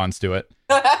he responds to it,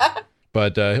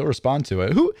 but he'll respond to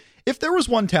it. If there was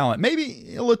one talent,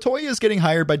 maybe LaToya is getting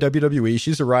hired by WWE.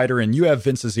 She's a writer, and you have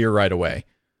Vince's ear right away.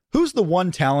 Who's the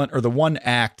one talent or the one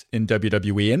act in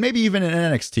WWE, and maybe even in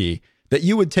NXT, that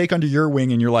you would take under your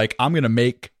wing and you're like, I'm going to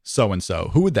make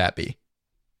so-and-so? Who would that be?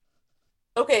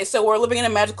 Okay, so we're living in a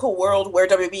magical world where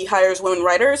WB hires women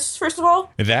writers, first of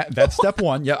all? That's step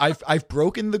one. Yeah, I've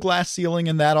broken the glass ceiling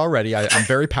in that already. I'm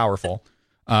very powerful.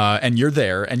 And you're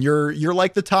there, and you're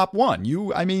like the top one.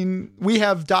 We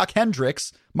have Doc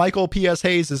Hendricks. Michael P.S.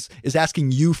 Hayes is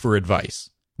asking you for advice.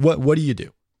 What do you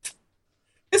do?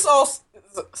 This all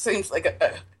seems like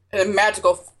a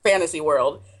magical fantasy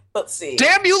world. Let's see.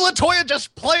 Damn you, LaToya,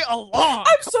 just play along.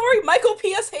 I'm sorry, Michael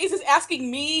P.S. Hayes is asking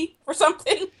me for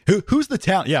something. Who's the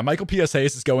talent? Yeah, Michael P.S.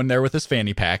 Hayes is going there with his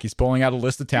fanny pack. He's pulling out a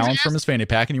list of talents from his fanny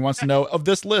pack, and he wants to know, of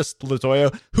this list,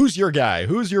 LaToya, who's your guy?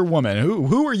 Who's your woman?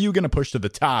 Who are you going to push to the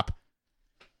top?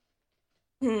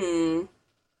 Who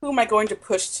am I going to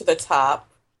push to the top?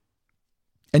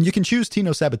 And you can choose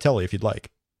Tino Sabatelli if you'd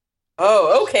like.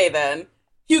 Oh, okay then.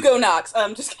 Hugo Knox.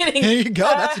 Just kidding. There you go.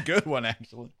 That's a good one,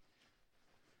 actually.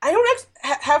 I don't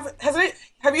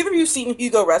have either of you seen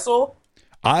Hugo wrestle?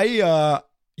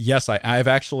 Yes, I've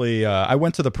actually, I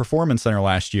went to the Performance Center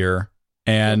last year,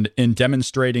 and in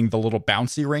demonstrating the little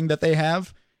bouncy ring that they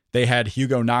have, they had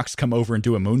Hugo Knox come over and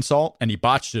do a moonsault, and he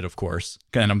botched it, of course.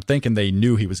 And I'm thinking they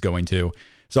knew he was going to.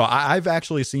 So I've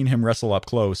actually seen him wrestle up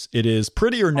close. It is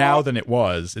prettier now than it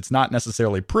was. It's not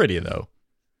necessarily pretty, though.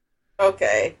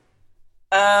 Okay.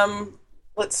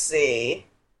 Let's see.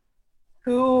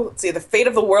 The fate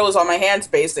of the world is on my hands,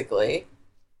 basically.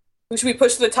 Who should we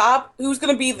push to the top? Who's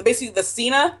going to be basically the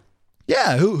Cena?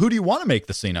 Yeah, who do you want to make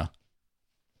the Cena?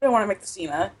 I don't want to make the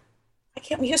Cena. Why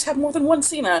can't we just have more than one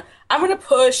Cena? I'm going to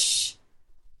push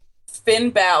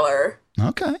Finn Balor.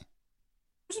 Okay.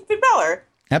 Push Finn Balor.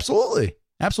 Absolutely.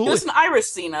 He's an Irish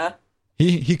Cena.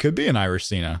 He could be an Irish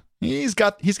Cena. He's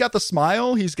got the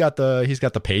smile. He's got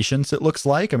the patience. It looks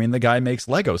like. I mean, the guy makes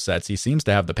Lego sets. He seems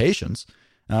to have the patience.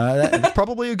 That's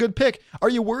probably a good pick. Are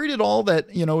you worried at all that,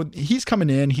 he's coming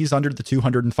in, he's under the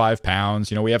 205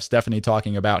 pounds. We have Stephanie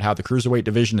talking about how the cruiserweight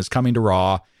division is coming to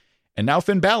Raw, and now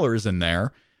Finn Balor is in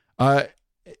there.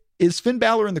 Is Finn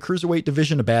Balor in the cruiserweight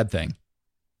division a bad thing?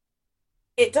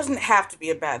 It doesn't have to be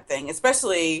a bad thing,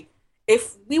 especially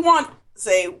if we want,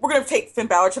 say, we're going to take Finn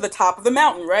Balor to the top of the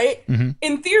mountain, right? Mm-hmm.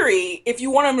 In theory, if you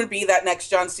want him to be that next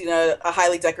John Cena, a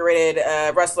highly decorated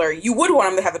wrestler, you would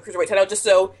want him to have the cruiserweight title, just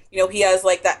so he has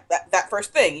like that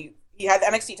first thing. He had the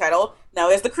NXT title, now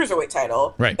he has the cruiserweight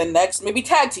title. Right. The next maybe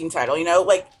tag team title.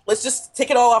 Let's just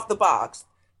take it all off the box.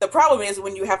 The problem is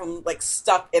when you have him like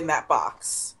stuck in that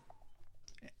box.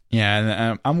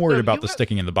 Yeah, and I'm worried about the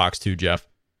sticking in the box too, Jeff.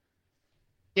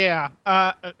 Yeah,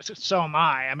 so am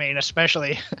I. I mean,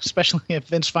 especially if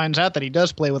Vince finds out that he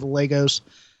does play with Legos.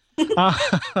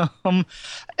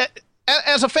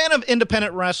 As a fan of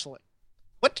independent wrestling,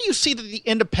 what do you see that the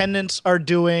independents are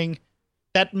doing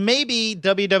that maybe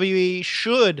WWE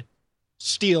should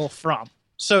steal from,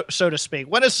 so to speak?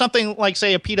 What is something like,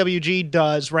 say, a PWG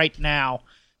does right now?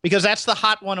 Because that's the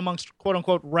hot one amongst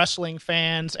quote-unquote wrestling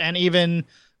fans, and even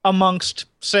amongst,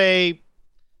 say,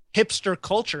 hipster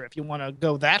culture, if you want to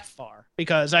go that far,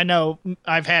 because I know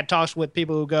I've had talks with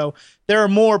people who go, there are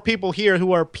more people here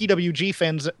who are PWG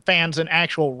fans than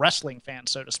actual wrestling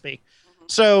fans, so to speak.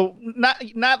 So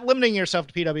not limiting yourself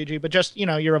to PWG, but just,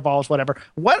 your Evolves, whatever.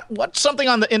 What's something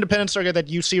on the independent circuit that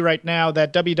you see right now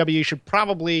that WWE should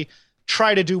probably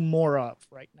try to do more of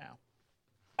right now?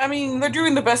 I mean, they're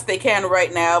doing the best they can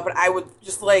right now, but I would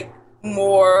just like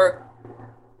more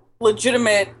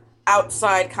legitimate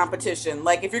outside competition.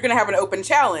 Like, if you're going to have an open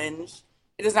challenge,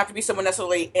 it doesn't have to be someone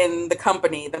necessarily in the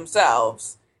company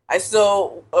themselves. I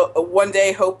still one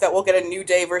day hope that we'll get a New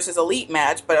Day versus Elite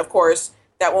match, but of course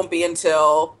that won't be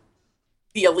until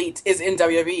the Elite is in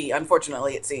WWE,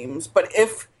 unfortunately, it seems. But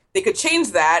if they could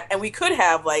change that, and we could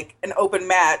have like an open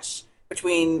match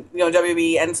between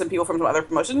WWE and some people from some other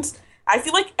promotions, I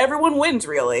feel like everyone wins,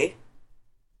 really.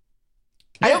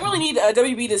 I don't really need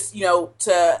WB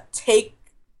to take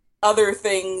other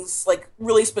things, like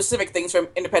really specific things from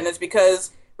independents,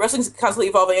 because wrestling's constantly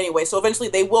evolving anyway, so eventually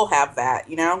they will have that,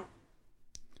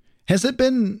 Has it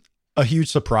been a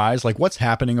huge surprise, like what's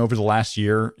happening over the last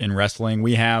year in wrestling?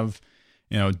 We have,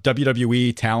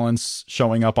 WWE talents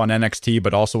showing up on NXT,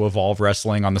 but also Evolve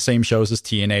Wrestling on the same shows as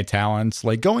TNA talents.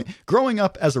 Like growing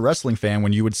up as a wrestling fan,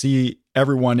 when you would see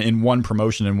everyone in one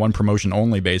promotion and one promotion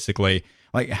only, basically,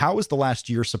 like how has the last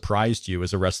year surprised you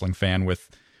as a wrestling fan with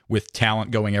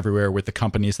talent going everywhere, with the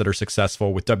companies that are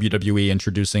successful, with WWE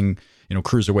introducing,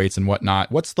 cruiserweights and whatnot?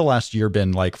 What's the last year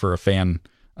been like for a fan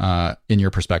in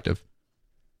your perspective?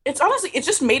 It's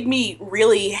just made me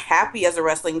really happy as a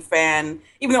wrestling fan,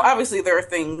 even though obviously there are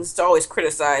things to always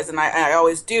criticize, and I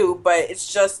always do, but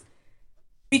it's just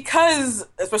because,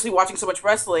 especially watching so much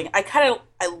wrestling, I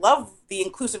love the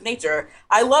inclusive nature.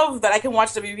 I love that I can watch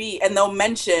WWE and they'll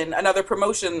mention another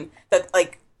promotion that,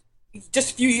 like,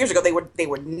 just a few years ago they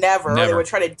would never. They would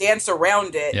try to dance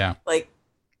around it. Yeah. Like,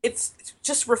 it's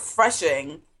just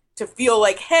refreshing to feel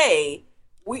like, hey,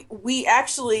 we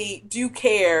actually do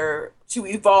care to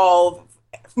evolve,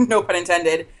 no pun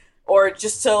intended, or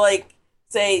just to like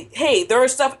say, hey, there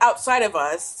is stuff outside of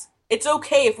us. It's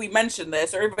okay if we mention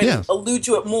this or even allude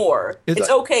to it more. It's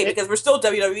okay because we're still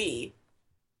WWE.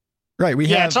 Right.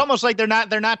 It's almost like they're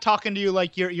not talking to you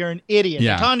like you're an idiot.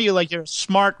 Yeah. They're talking to you like you're a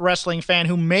smart wrestling fan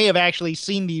who may have actually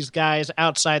seen these guys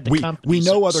outside the company. We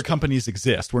know other companies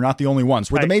exist. We're not the only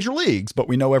ones. We're the major leagues, but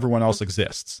we know everyone else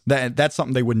exists. That's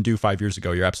something they wouldn't do 5 years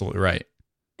ago. You're absolutely right.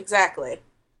 Exactly.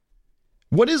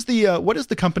 What is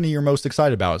the company you're most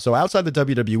excited about? So outside the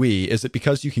WWE, is it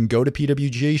because you can go to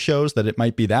PWG shows that it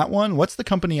might be that one? What's the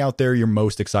company out there you're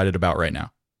most excited about right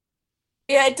now?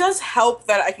 Yeah, it does help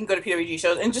that I can go to PWG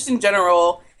shows, and just in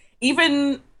general,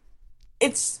 even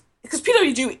it's because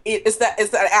PWG is that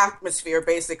atmosphere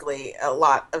basically a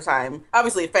lot of time.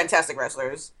 Obviously, fantastic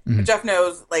wrestlers. Mm-hmm. Jeff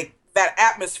knows like that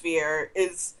atmosphere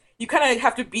is you kind of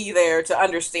have to be there to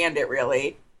understand it.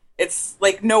 Really, it's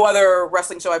like no other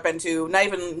wrestling show I've been to, not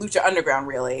even Lucha Underground,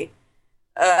 really.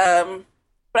 But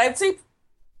I'd say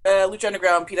Lucha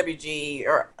Underground and PWG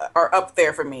are up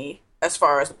there for me as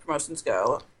far as the promotions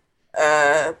go.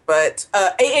 But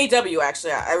AAW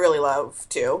actually I really love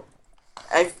too.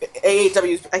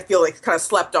 AAW I feel like kind of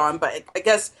slept on, but I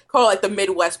guess call it like the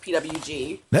Midwest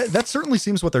PWG. That certainly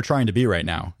seems what they're trying to be right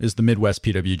now, is the Midwest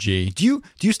PWG. Do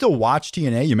you still watch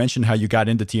TNA? You mentioned how you got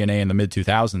into TNA in the mid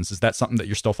 2000s. Is that something that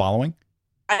you're still following?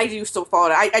 I do still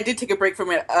follow it. I did take a break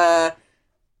from it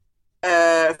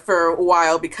for a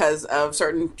while because of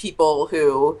certain people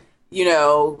who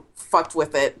fucked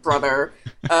with it, brother.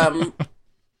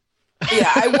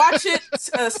 Yeah, I watch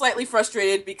it slightly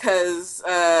frustrated because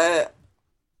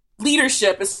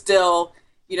leadership is still,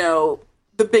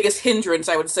 the biggest hindrance,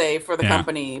 I would say, for the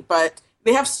company. But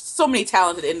they have so many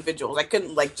talented individuals. I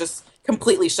couldn't, just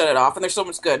completely shut it off. And there's so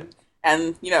much good.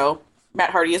 And,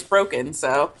 Matt Hardy is broken,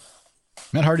 so...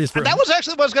 Matt Hardy is broken. That was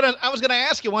actually what I was gonna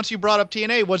ask you once you brought up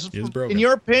TNA. Was in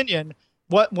your opinion,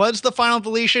 what was the final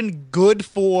deletion good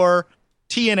for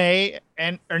TNA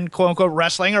and quote unquote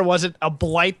wrestling, or was it a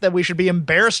blight that we should be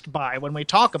embarrassed by when we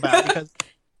talk about it? Because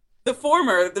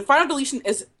the final deletion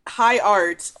is high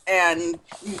art and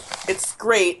it's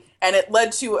great, and it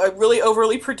led to a really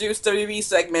overly produced WWE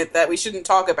segment that we shouldn't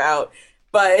talk about.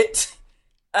 But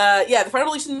the final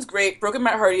deletion is great. Broken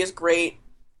Matt Hardy is great.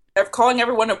 Calling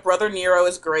everyone a Brother Nero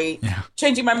is great. Yeah.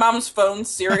 Changing my mom's phone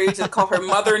Siri to call her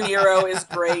Mother Nero is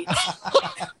great.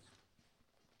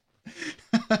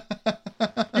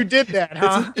 You did that,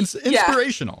 huh? It's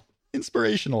inspirational. Yeah.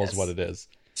 Inspirational is what it is.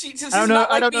 She's not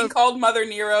like being called Mother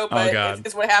Nero, but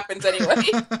it's what happens anyway.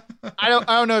 I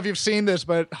don't know if you've seen this,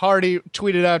 but Hardy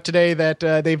tweeted out today that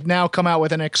they've now come out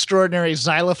with an extraordinary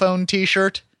xylophone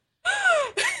T-shirt.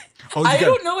 I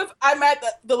don't know if I'm at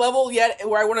the level yet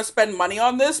where I want to spend money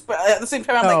on this, but at the same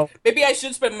time, I'm like, maybe I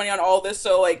should spend money on all this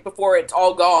so like before it's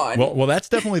all gone. Well, that's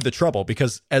definitely the trouble,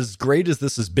 because as great as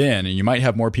this has been, and you might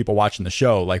have more people watching the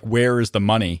show, like where is the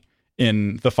money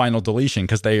in the Final Deletion?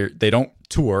 Because they don't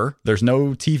tour. There's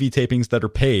no TV tapings that are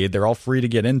paid. They're all free to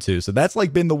get into. So that's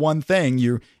like been the one thing.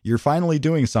 You're finally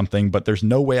doing something, but there's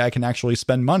no way I can actually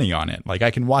spend money on it. Like I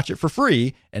can watch it for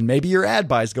free, and maybe your ad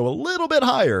buys go a little bit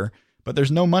higher, but there's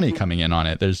no money coming in on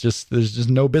it. There's just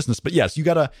no business. But yes, you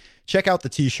got to check out the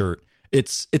t-shirt.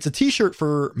 It's a t-shirt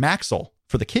for Maxwell,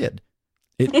 for the kid.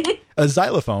 A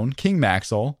xylophone, King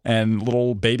Maxwell, and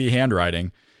little baby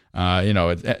handwriting.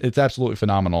 It's absolutely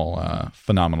phenomenal,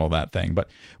 that thing. But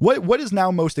what is now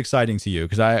most exciting to you?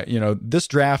 Because this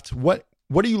draft, what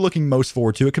are you looking most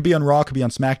forward to? It could be on Raw, could be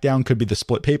on SmackDown, could be the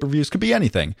split pay-per-views, could be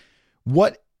anything.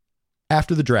 What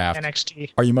after the draft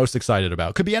NXT are you most excited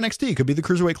about? Could be NXT, could be the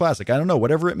Cruiserweight Classic. I don't know,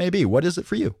 whatever it may be. What is it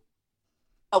for you?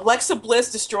 Alexa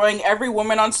Bliss destroying every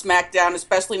woman on SmackDown,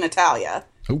 especially Natalya.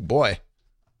 Oh boy.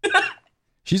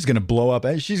 She's going to blow up.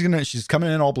 She's coming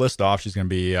in all blissed off. She's going to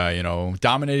be,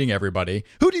 dominating everybody.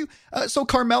 So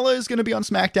Carmella is going to be on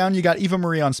SmackDown. You got Eva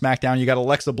Marie on SmackDown. You got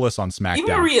Alexa Bliss on SmackDown.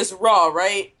 Eva Marie is Raw,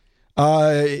 right?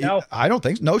 No. I don't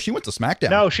think so. No, she went to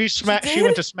SmackDown. No, she went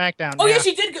to SmackDown. Oh, yeah,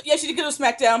 she did. Yeah, she did go to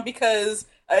SmackDown because,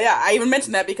 I even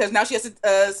mentioned that because now she has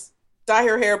to dye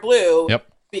her hair blue. Yep.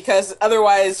 Because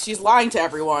otherwise she's lying to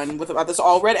everyone about this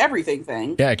all red everything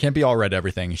thing. Yeah, it can't be all red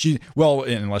everything.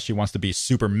 Unless she wants to be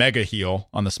super mega heel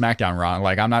on the SmackDown Raw.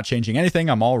 Like, I'm not changing anything.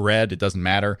 I'm all red. It doesn't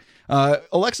matter.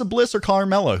 Alexa Bliss or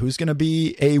Carmella? Who's going to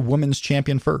be a women's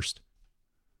champion first?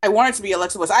 I want it to be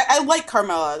Alexa Bliss. I like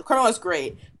Carmella. Carmella's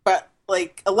great. But,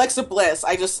 like, Alexa Bliss,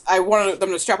 I wanted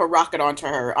them to strap a rocket onto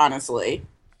her, honestly.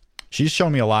 She's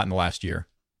shown me a lot in the last year.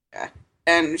 Yeah.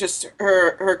 And just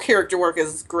her character work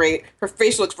is great. Her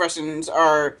facial expressions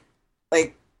are,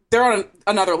 like, they're on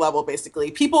another level,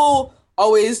 basically. People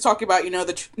always talk about,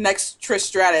 the next Trish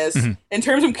Stratus. Mm-hmm. In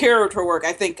terms of character work,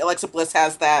 I think Alexa Bliss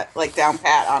has that, like, down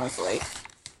pat, honestly.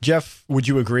 Jeff, would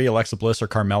you agree Alexa Bliss or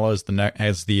Carmella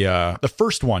is the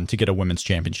first one to get a women's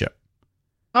championship?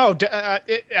 Oh,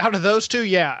 out of those two,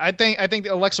 yeah, I think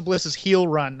Alexa Bliss's heel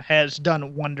run has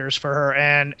done wonders for her,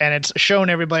 and it's shown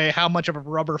everybody how much of a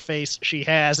rubber face she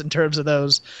has in terms of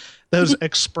those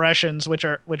expressions, which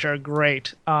are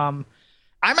great. I'm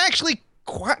actually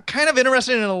kind of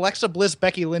interested in an Alexa Bliss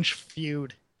Becky Lynch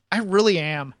feud. I really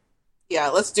am. Yeah,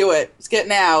 let's do it. Let's get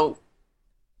now.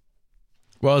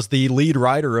 Well, as the lead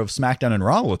writer of SmackDown and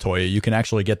Raw, LaToya, you can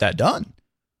actually get that done.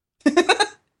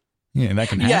 Yeah, that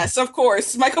can happen. Yes, of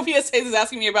course. Michael P.S. Hayes is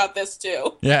asking me about this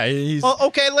too. Yeah, well,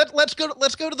 okay. Let's go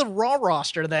to the Raw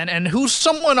roster then, and who's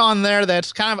someone on there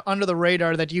that's kind of under the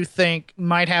radar that you think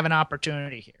might have an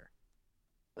opportunity here?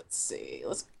 Let's see.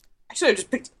 I should have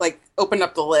just opened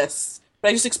up the list, but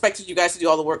I just expected you guys to do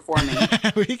all the work for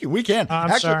me. we can.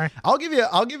 I'm sorry. I'll give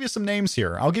you some names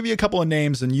here. I'll give you a couple of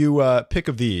names, and you pick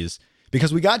of these.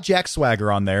 Because we got Jack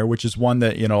Swagger on there, which is one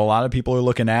that, a lot of people are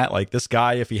looking at. Like, this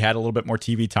guy, if he had a little bit more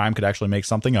TV time, could actually make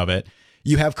something of it.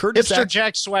 You have Curtis.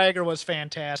 Jack Swagger was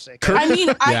fantastic. I mean,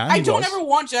 I don't ever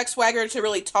want Jack Swagger to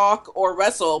really talk or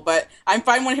wrestle, but I'm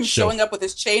fine with him showing up with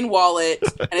his chain wallet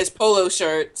and his polo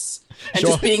shirts and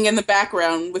just being in the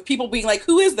background with people being like,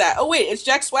 who is that? Oh, wait, it's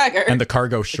Jack Swagger. And the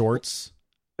cargo shorts.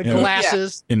 The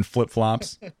glasses. In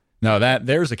flip-flops. No,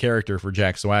 there's a character for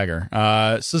Jack Swagger.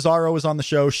 Cesaro is on the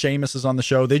show. Sheamus is on the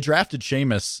show. They drafted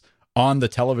Sheamus on the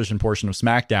television portion of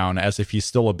SmackDown as if he's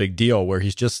still a big deal, where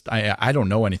he's just, I don't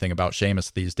know anything about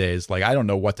Sheamus these days. Like, I don't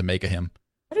know what to make of him.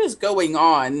 What is going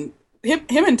on? Him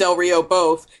and Del Rio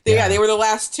both. They were the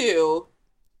last two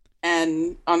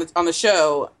and on the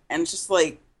show. And it's just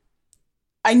like,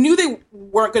 I knew they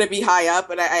weren't going to be high up,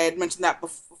 and I had mentioned that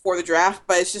before the draft,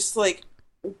 but it's just like,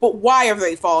 but why have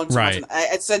they fallen so much?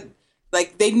 I said,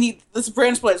 like, they need this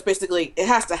brand split. Is basically, it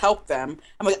has to help them.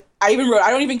 I'm like, I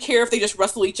don't even care if they just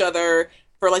wrestle each other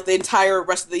for like the entire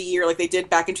rest of the year, like they did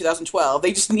back in 2012.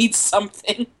 They just need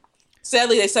something.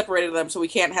 Sadly, they separated them, so we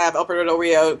can't have Alberto Del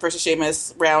Rio versus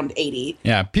Sheamus round 80.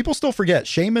 Yeah, people still forget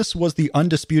Sheamus was the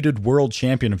undisputed world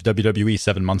champion of WWE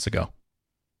 7 months ago.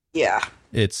 Yeah.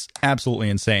 It's absolutely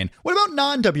insane. What about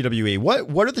non-WWE?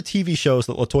 What are the TV shows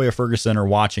that LaToya Ferguson are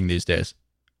watching these days?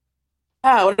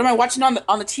 What am I watching on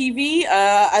the TV?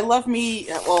 I love me.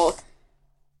 Well,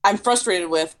 I'm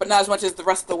frustrated with, but not as much as the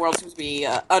rest of the world seems to be.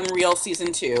 Unreal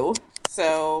Season 2.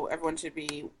 So everyone should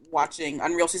be watching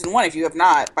Unreal Season 1 if you have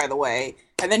not, by the way.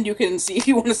 And then you can see if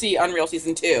you want to see Unreal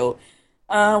Season 2.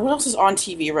 What else is on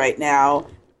TV right now?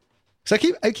 So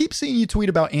I keep seeing you tweet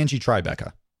about Angie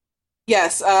Tribeca.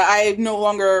 Yes, I'm no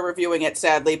longer reviewing it,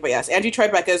 sadly, but yes, Angie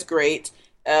Tribeca is great.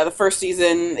 The first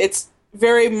season, it's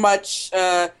very much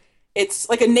it's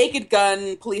like a Naked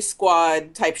Gun police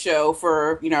squad type show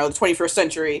for the 21st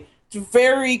century. It's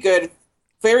very good,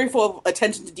 very full of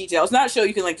attention to detail. It's not a show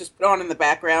you can like just put on in the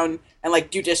background and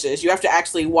like do dishes. You have to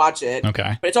actually watch it.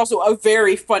 Okay, but it's also a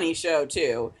very funny show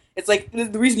too. It's like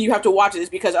the reason you have to watch it is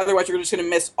because otherwise you're just going to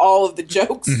miss all of the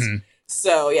jokes. Mm-hmm.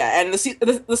 So yeah, and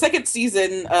the second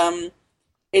season,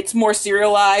 it's more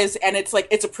serialized and it's like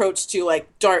its approach to like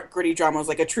dark, gritty dramas,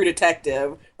 like a True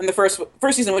Detective. And the first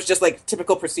season was just like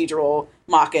typical procedural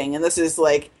mocking, and this is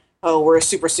like, oh, we're a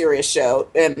super serious show,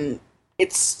 and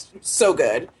it's so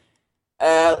good.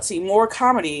 Let's see, more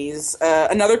comedies.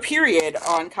 Another Period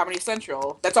on Comedy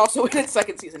Central. That's also in its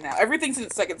second season now. Everything's in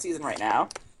its second season right now.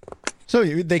 So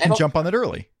they can jump on it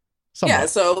early. Somewhat. Yeah,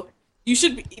 so you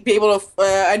should be able to.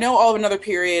 I know all of Another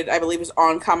Period, I believe, is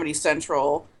on Comedy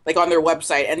Central, like on their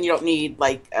website, and you don't need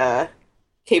like a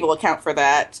cable account for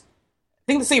that. I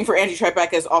think the same for Angie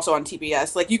Tribeca is also on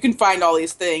TBS. Like you can find all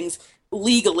these things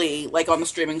legally, like on the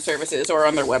streaming services or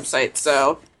on their website.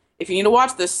 So if you need to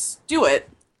watch this, do it.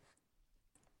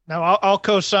 Now I'll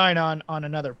co-sign on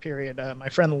Another Period. My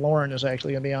friend Lauren is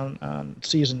actually going to be on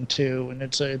season 2, and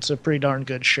it's a pretty darn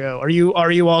good show. Are you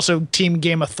also team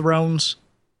Game of Thrones?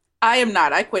 I am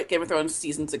not. I quit Game of Thrones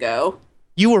seasons ago.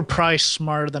 You were probably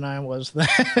smarter than I was then.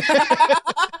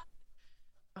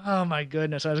 Oh my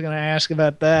goodness, I was going to ask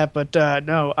about that, but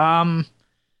no.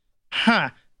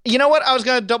 You know what? I was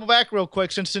going to double back real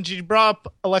quick since you brought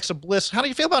up Alexa Bliss. How do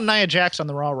you feel about Nia Jax on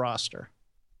the Raw roster?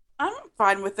 I'm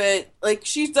fine with it. Like,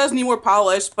 she does need more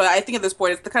polish, but I think at this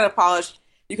point it's the kind of polish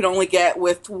you can only get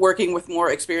with working with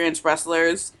more experienced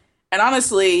wrestlers. And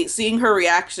honestly, seeing her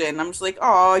reaction, I'm just like,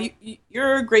 oh,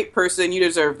 you're a great person. You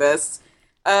deserve this.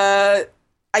 Because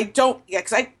I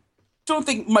don't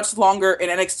think much longer in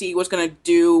NXT was going to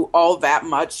do all that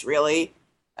much, really,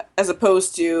 as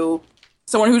opposed to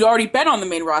someone who's already been on the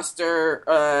main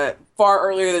roster far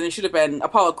earlier than it should have been,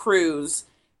 Apollo Crews.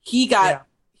 He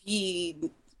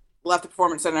left the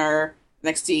Performance Center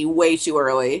NXT way too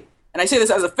early. And I say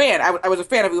this as a fan. I was a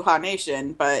fan of Uhaa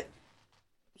Nation, but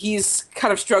he's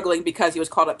kind of struggling because he was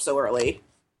called up so early.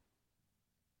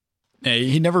 Yeah,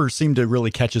 he never seemed to really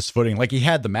catch his footing. Like, he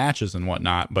had the matches and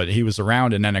whatnot, but he was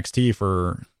around in NXT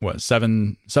for,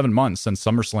 7 months since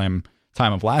SummerSlam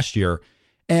time of last year.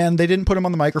 And they didn't put him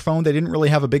on the microphone. They didn't really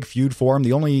have a big feud for him.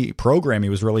 The only program he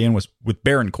was really in was with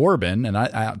Baron Corbin, and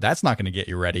I that's not going to get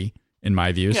you ready, in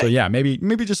my view. Yeah. So yeah, maybe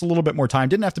just a little bit more time.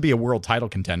 Didn't have to be a world title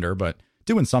contender, but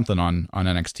doing something on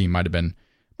NXT might have been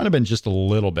just a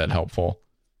little bit helpful.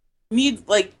 Need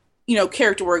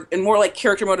character work and more like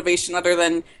character motivation other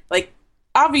than like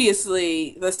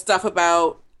obviously the stuff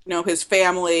about his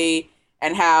family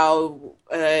and how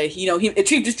he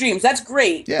achieved his dreams. That's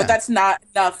great, but that's not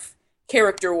enough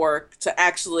character work to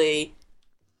actually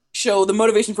show the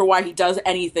motivation for why he does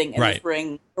anything in this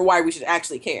ring or why we should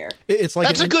actually care. It's like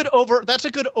that's a good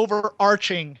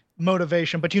overarching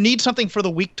motivation, but you need something for the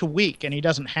week to week, and he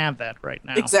doesn't have that right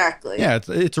now. Exactly. Yeah,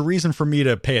 it's a reason for me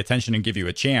to pay attention and give you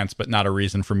a chance, but not a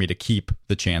reason for me to keep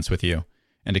the chance with you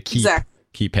and to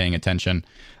keep paying attention.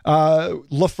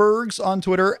 LaFergs on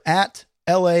Twitter at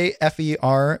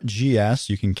LAFERGS.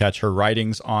 You can catch her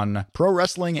writings on pro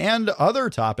wrestling and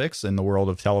other topics in the world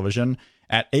of television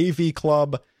at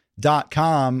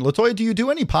avclub.com. Latoya, do you do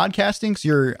any podcasting?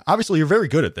 You're very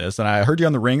good at this, and I heard you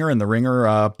on The Ringer, and The Ringer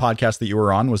podcast that you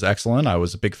were on was excellent. I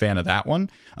was a big fan of that one.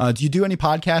 Do you do any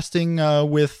podcasting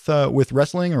with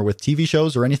wrestling or with TV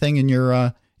shows or anything in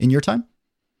your time?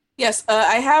 Yes,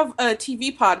 I have a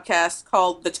TV podcast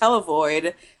called The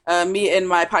Televoid. Me and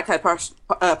my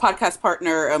podcast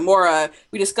partner, Maura,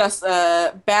 we discuss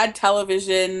bad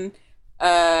television,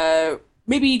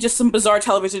 maybe just some bizarre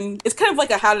television. It's kind of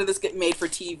like a how did this get made for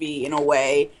TV in a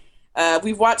way.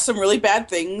 We've watched some really bad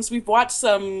things. We've watched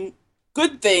some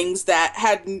good things that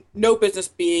had no business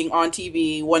being on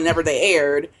TV whenever they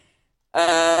aired.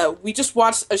 We just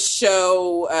watched a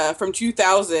show from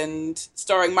 2000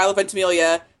 starring Milo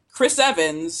Ventimiglia, Chris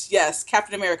Evans, yes,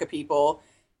 Captain America people,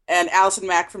 and Allison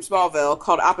Mack from Smallville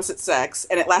called Opposite Sex,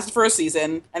 and it lasted for a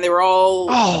season, and they were all...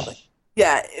 Oh.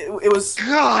 Yeah, it was...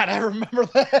 God, I remember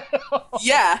that.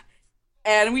 Yeah,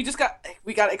 and we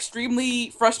got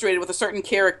extremely frustrated with a certain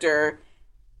character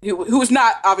who was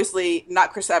obviously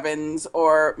not Chris Evans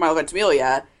or Milo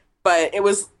Ventimiglia, but it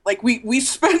was like we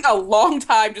spent a long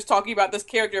time just talking about this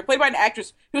character played by an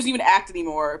actress who doesn't even act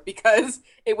anymore because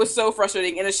it was so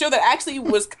frustrating. And a show that actually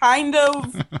was kind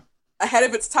of ahead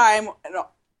of its time,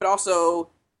 but also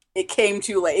it came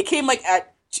too late. It came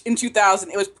in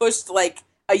 2000. It was pushed like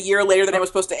a year later than it was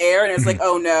supposed to air, and it's like,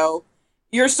 oh no,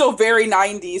 you're still very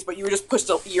 90s, but you were just pushed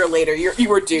a year later. You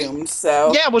were doomed.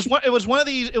 So yeah, it was one of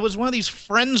these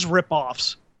Friends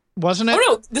ripoffs, wasn't it? Oh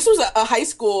no, this was a high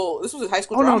school. This was a high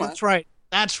school drama. No,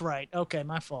 that's right. Okay,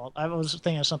 my fault. I was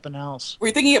thinking of something else. Were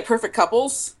you thinking of Perfect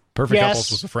Couples? Perfect Couples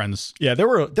was a Friends. Yeah, there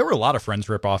were a lot of Friends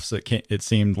ripoffs that it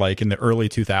seemed like in the early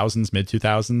 2000s, mid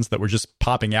 2000s that were just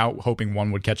popping out, hoping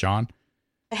one would catch on.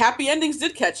 Happy Endings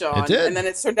did catch on, it did. And then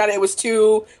it turned out it was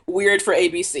too weird for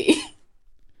ABC.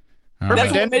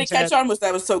 That's what made it catch on, was that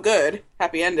it was so good.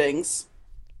 Happy Endings.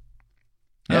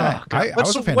 Yeah, I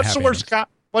was a fan of Happy Endings.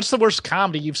 What's the worst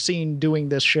comedy you've seen doing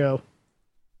this show?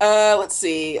 Let's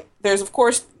see. There's of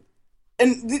course,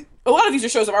 and a lot of these are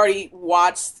shows I've already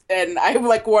watched, and I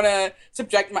like want to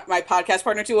subject my podcast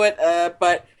partner to it.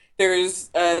 But there's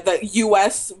the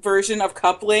U.S. version of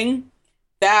Coupling.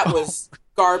 That was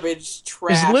garbage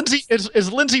trash.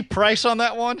 Is Lindsay Price on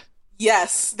that one?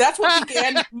 Yes, that's what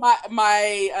began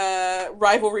my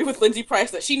rivalry with Lindsay Price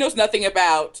that she knows nothing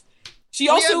about. She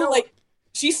also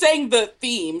she sang the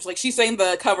themes, like she sang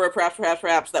the cover of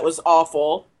Perhaps. That was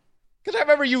awful. Because I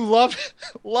remember you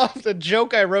loved a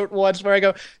joke I wrote once where I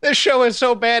go, this show is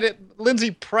so bad, Lindsay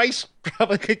Price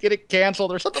probably could get it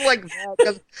canceled or something like that.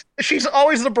 Because she's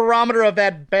always the barometer of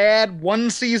that bad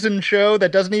one-season show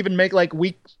that doesn't even make like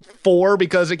week 4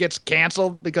 because it gets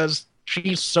canceled because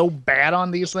she's so bad on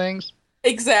these things.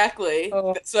 Exactly.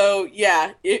 So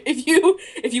yeah,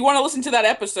 if you want to listen to that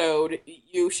episode,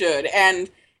 you should.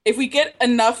 And if we get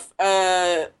enough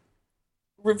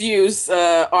reviews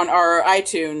on our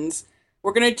iTunes,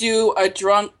 we're going to do a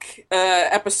drunk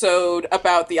episode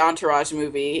about the Entourage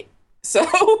movie. So,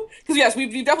 because yes,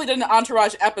 we've definitely done an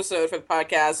Entourage episode for the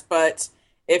podcast, but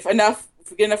if we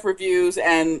get enough reviews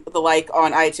and the like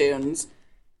on iTunes,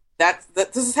 that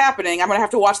this is happening. I'm going to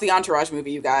have to watch the Entourage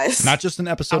movie, you guys. Not just an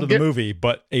episode of the movie,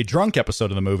 but a drunk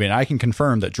episode of the movie, and I can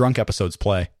confirm that drunk episodes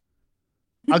play.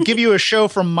 I'll give you a show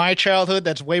from my childhood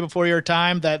that's way before your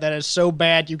time that is so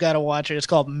bad you got to watch it. It's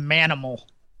called Manimal.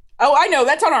 Oh, I know.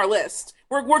 That's on our list.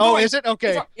 We're going, is it?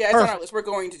 Okay. It's on our list. We're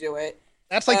going to do it.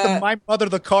 That's like the My Mother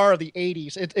the Car of the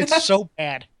 80s. It's so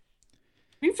bad.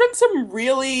 We've done some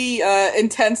really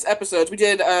intense episodes. We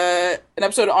did an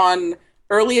episode on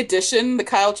Early Edition, the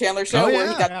Kyle Chandler show, where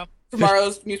he got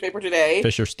tomorrow's newspaper today.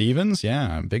 Fisher Stevens,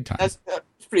 yeah, big time. That's a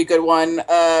pretty good one.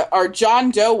 Our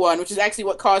John Doe one, which is actually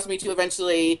what caused me to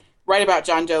eventually write about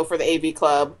John Doe for the AV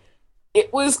Club.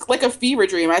 It was like a fever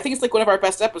dream. I think it's like one of our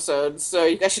best episodes, so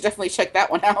you guys should definitely check that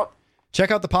one out.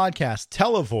 Check out the podcast,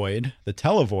 Televoid. The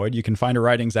Televoid. You can find her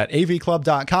writings at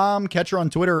avclub.com. Catch her on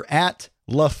Twitter at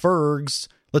LaFergs.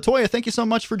 LaToya, thank you so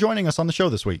much for joining us on the show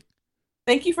this week.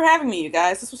 Thank you for having me, you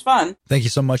guys. This was fun. Thank you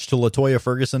so much to LaToya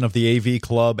Ferguson of the AV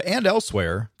Club and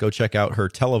elsewhere. Go check out her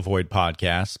Televoid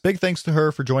podcast. Big thanks to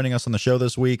her for joining us on the show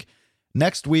this week.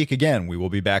 Next week, again, we will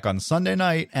be back on Sunday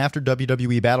night after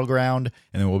WWE Battleground,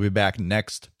 and then we'll be back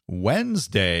next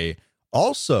Wednesday,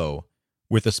 also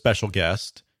with a special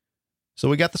guest. So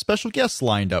we got the special guests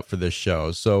lined up for this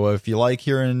show. So if you like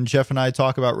hearing Jeff and I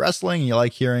talk about wrestling, you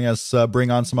like hearing us bring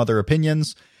on some other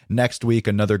opinions, next week,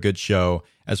 another good show,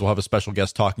 as we'll have a special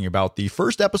guest talking about the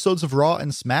first episodes of Raw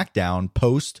and SmackDown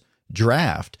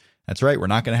post-draft. That's right, we're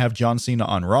not going to have John Cena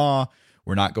on Raw.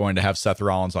 We're not going to have Seth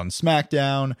Rollins on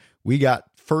SmackDown. We got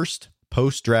first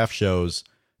post-draft shows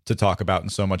to talk about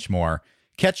and so much more.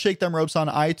 Catch Shake Them Ropes on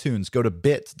iTunes. Go to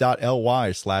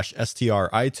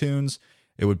bit.ly/STR-iTunes.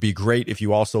 It would be great if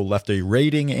you also left a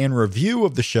rating and review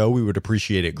of the show. We would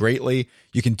appreciate it greatly.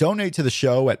 You can donate to the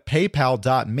show at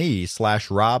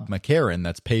paypal.me/Rob McCarron.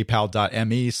 That's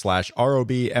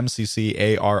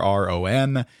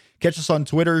paypal.me/ROBMCCARRON. Catch us on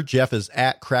Twitter. Jeff is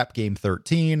at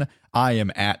CrapGame13. I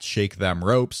am at Shake Them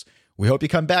Ropes. We hope you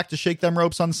come back to Shake Them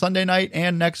Ropes on Sunday night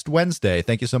and next Wednesday.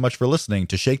 Thank you so much for listening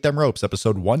to Shake Them Ropes,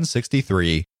 episode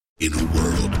 163. In a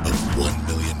world of 1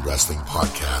 million wrestling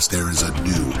podcasts, there is a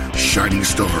new shining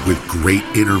star with great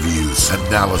interviews,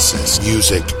 analysis,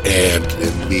 music, and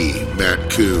me,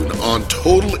 Matt Coon, on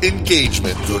total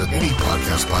engagement. Go to any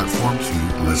podcast platform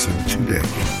to listen today.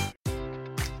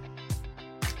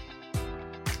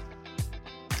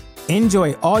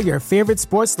 Enjoy all your favorite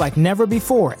sports like never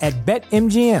before at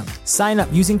BetMGM. Sign up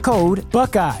using code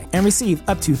Buckeye and receive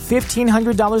up to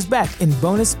 $1,500 back in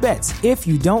bonus bets if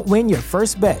you don't win your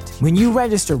first bet. When you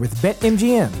register with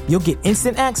BetMGM, you'll get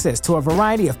instant access to a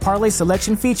variety of parlay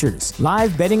selection features,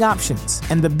 live betting options,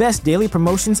 and the best daily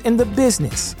promotions in the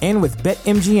business. And with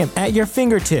BetMGM at your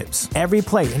fingertips, every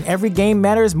play and every game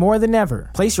matters more than ever.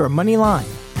 Place your money line,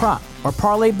 prop, or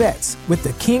parlay bets with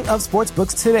the king of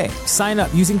sportsbooks today. Sign up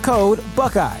using code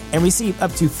Buckeye and receive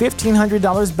up to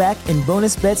 $1,500 back in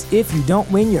bonus bets if you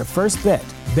don't win your first bet.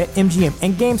 BetMGM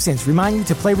and GameSense remind you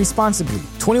to play responsibly.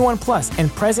 21 plus and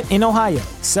present in Ohio,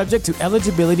 subject to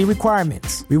eligibility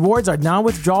requirements. Rewards are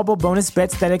non-withdrawable bonus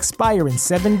bets that expire in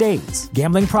 7 days.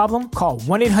 Gambling problem? Call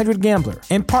 1-800-GAMBLER.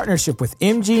 In partnership with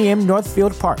MGM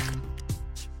Northfield Park.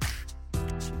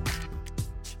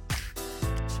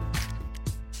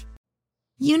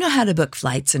 You know how to book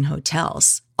flights and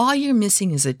hotels. All you're missing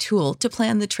is a tool to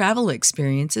plan the travel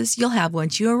experiences you'll have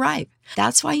once you arrive.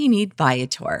 That's why you need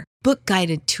Viator. Book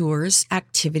guided tours,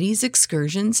 activities,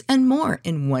 excursions, and more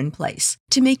in one place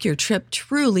to make your trip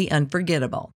truly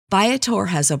unforgettable. Viator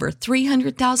has over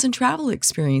 300,000 travel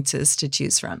experiences to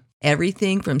choose from.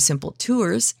 Everything from simple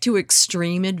tours to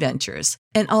extreme adventures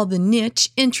and all the niche,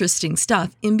 interesting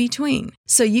stuff in between.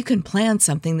 So you can plan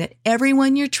something that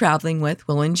everyone you're traveling with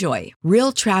will enjoy.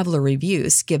 Real traveler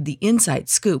reviews give the inside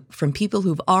scoop from people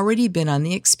who've already been on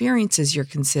the experiences you're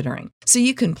considering. So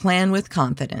you can plan with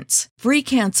confidence. Free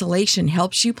cancellation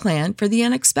helps you plan for the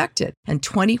unexpected. And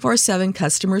 24/7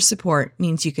 customer support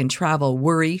means you can travel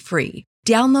worry-free.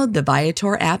 Download the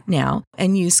Viator app now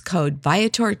and use code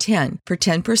Viator10 for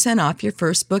 10% off your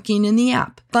first booking in the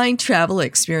app. Find travel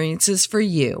experiences for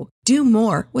you. Do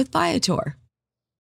more with Viator.